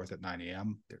December 4th at 9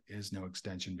 a.m. There is no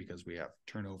extension because we have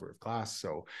turnover of class.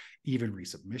 So even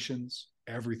resubmissions,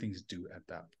 everything's due at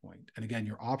that point. And again,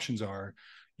 your options are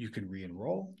you can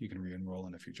re-enroll. You can re-enroll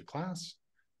in a future class.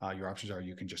 Your options are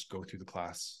you can just go through the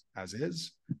class as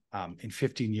is. In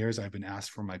 15 years, I've been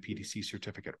asked for my PDC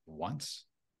certificate once.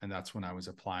 And that's when I was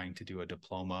applying to do a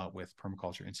diploma with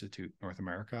Permaculture Institute North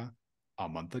America a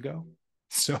month ago.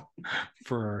 So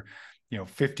for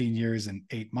 15 years and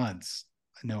 8 months,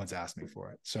 no one's asked me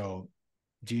for it. So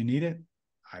do you need it?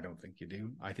 I don't think you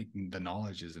do. I think the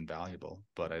knowledge is invaluable,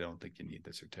 but I don't think you need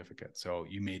the certificate. So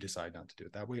you may decide not to do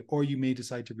it that way, or you may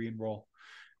decide to re-enroll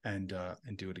and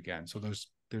do it again. So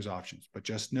there's options, but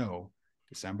just know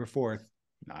December 4th,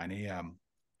 9 a.m.,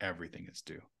 everything is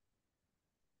due.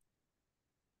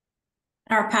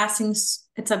 Our passings,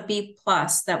 it's a B+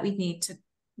 that we need to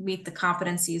meet the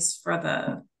competencies for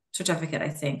the certificate, I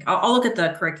think. I'll look at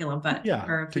the curriculum, but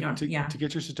to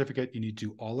get your certificate, you need to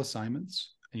do all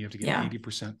assignments, and you have to get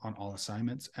 80% on all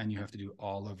assignments, and you have to do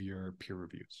all of your peer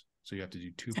reviews. So you have to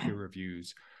do 2 peer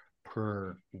reviews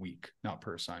per week, not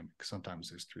per assignment, because sometimes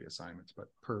there's 3 assignments, but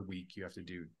per week you have to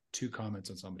do 2 comments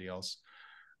on somebody else.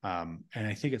 And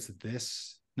I think it's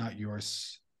this, not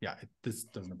yours. Yeah, this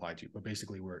doesn't apply to you, but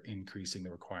basically we're increasing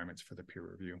the requirements for the peer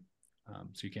review.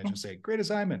 So you can't just say, great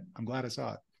assignment, I'm glad I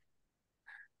saw it.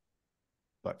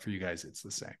 But for you guys, it's the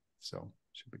same. So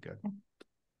should be good.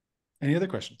 Any other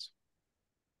questions?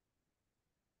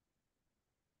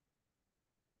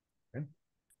 Okay.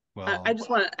 Well, I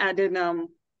just want to add in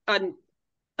on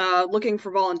looking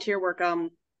for volunteer work.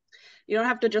 You don't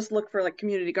have to just look for like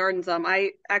community gardens.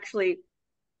 I actually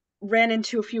ran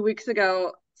into a few weeks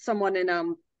ago someone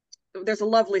in there's a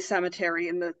lovely cemetery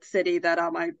in the city that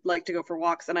I like to go for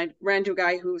walks, and I ran into a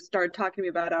guy who started talking to me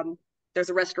about there's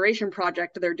a restoration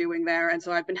project they're doing there, and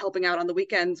so I've been helping out on the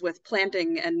weekends with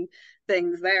planting and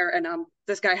things there. And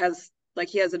this guy has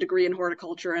he has a degree in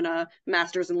horticulture and a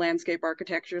master's in landscape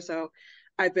architecture, so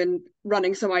I've been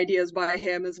running some ideas by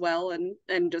him as well,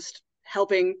 and just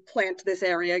helping plant this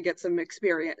area, get some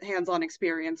hands-on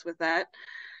experience with that.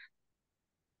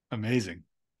 Amazing.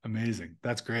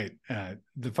 That's great.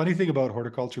 The funny thing about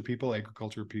horticulture people,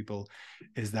 agriculture people,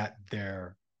 is that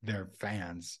they're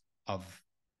fans of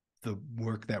the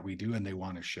work that we do and they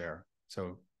want to share.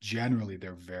 So generally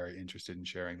they're very interested in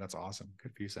sharing. That's awesome.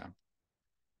 Good for you, Sam.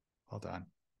 Well done.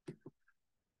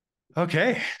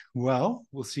 Okay. Well,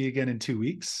 we'll see you again in 2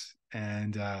 weeks.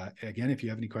 And again, if you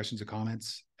have any questions or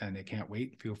comments and it can't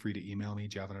wait, feel free to email me,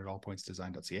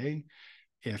 javin@allpointsdesign.ca.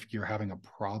 If you're having a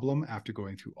problem after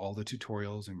going through all the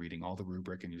tutorials and reading all the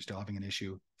rubric and you're still having an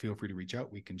issue, feel free to reach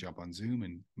out. We can jump on Zoom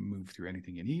and move through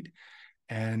anything you need.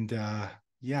 And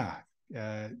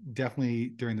definitely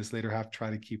during this later half, try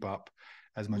to keep up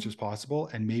as much as possible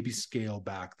and maybe scale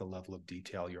back the level of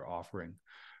detail you're offering.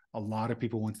 A lot of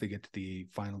people, once they get to the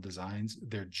final designs,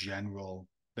 they're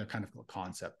kind of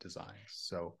concept designs.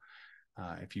 So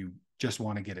if you just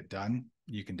want to get it done,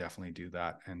 you can definitely do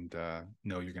that and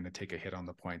know you're going to take a hit on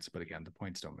the points. But again, the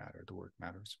points don't matter. The work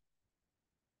matters.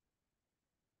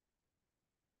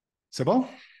 C'est bon?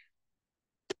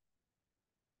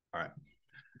 All right.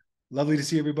 Lovely to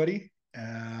see everybody.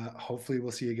 Hopefully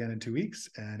we'll see you again in 2 weeks.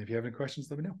 And if you have any questions,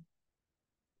 let me know.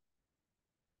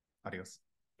 Adios.